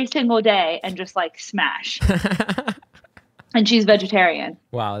every single day and just like smash. And she's vegetarian.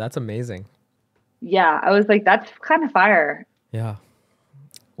 Wow, that's amazing. Yeah, I was like, that's kind of fire. Yeah.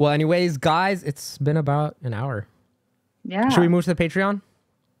 Well, anyways, guys, it's been about an hour. Yeah. Should we move to the Patreon?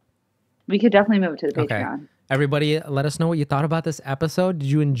 We could definitely move to the Okay. Patreon. Everybody, let us know what you thought about this episode. Did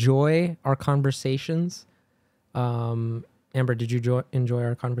you enjoy our conversations? Amber, did you enjoy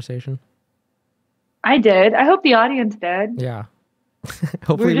our conversation? I did. I hope the audience did. Yeah.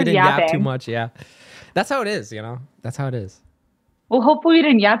 Hopefully we just didn't yap too yapping. much. Yeah. That's how it is, you know? That's how it is. Well, hopefully we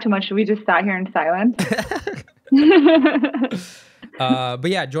didn't yap too much. We just sat here in silence.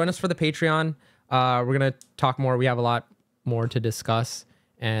 But yeah, join us for the Patreon. We're going to talk more. We have a lot more to discuss.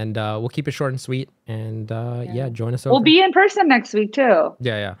 And we'll keep it short and sweet. And yeah, join us over. We'll be in person next week too.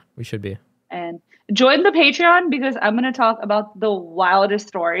 Yeah, we should be. And join the Patreon because I'm going to talk about the wildest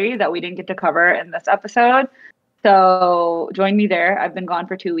story that we didn't get to cover in this episode. So join me there. I've been gone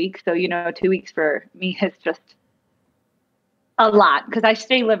for 2 weeks. So, 2 weeks for me is just a lot because I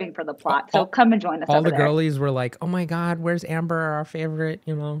stay living for the plot. So come and join us. All over the there. girlies were like, oh my God, where's Amber, our favorite,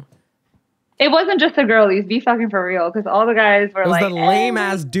 you know? It wasn't just the girlies. Be fucking for real. Because all the guys were It was like, the lame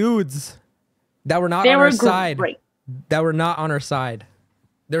ass dudes that were not they on were our side. great. That were not on our side.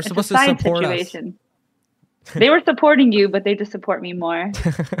 They're It's a supposed to side support situation. They were supporting you, but they just support me more.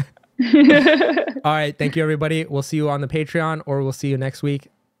 us. All right. Thank you, everybody. We'll see you on the Patreon or we'll see you next week.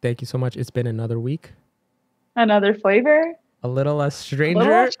 Thank you so much. It's been another week. Another flavor. A little less stranger.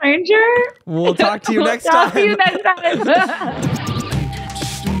 Little stranger. We'll talk to you We'll next talk time. to you next time.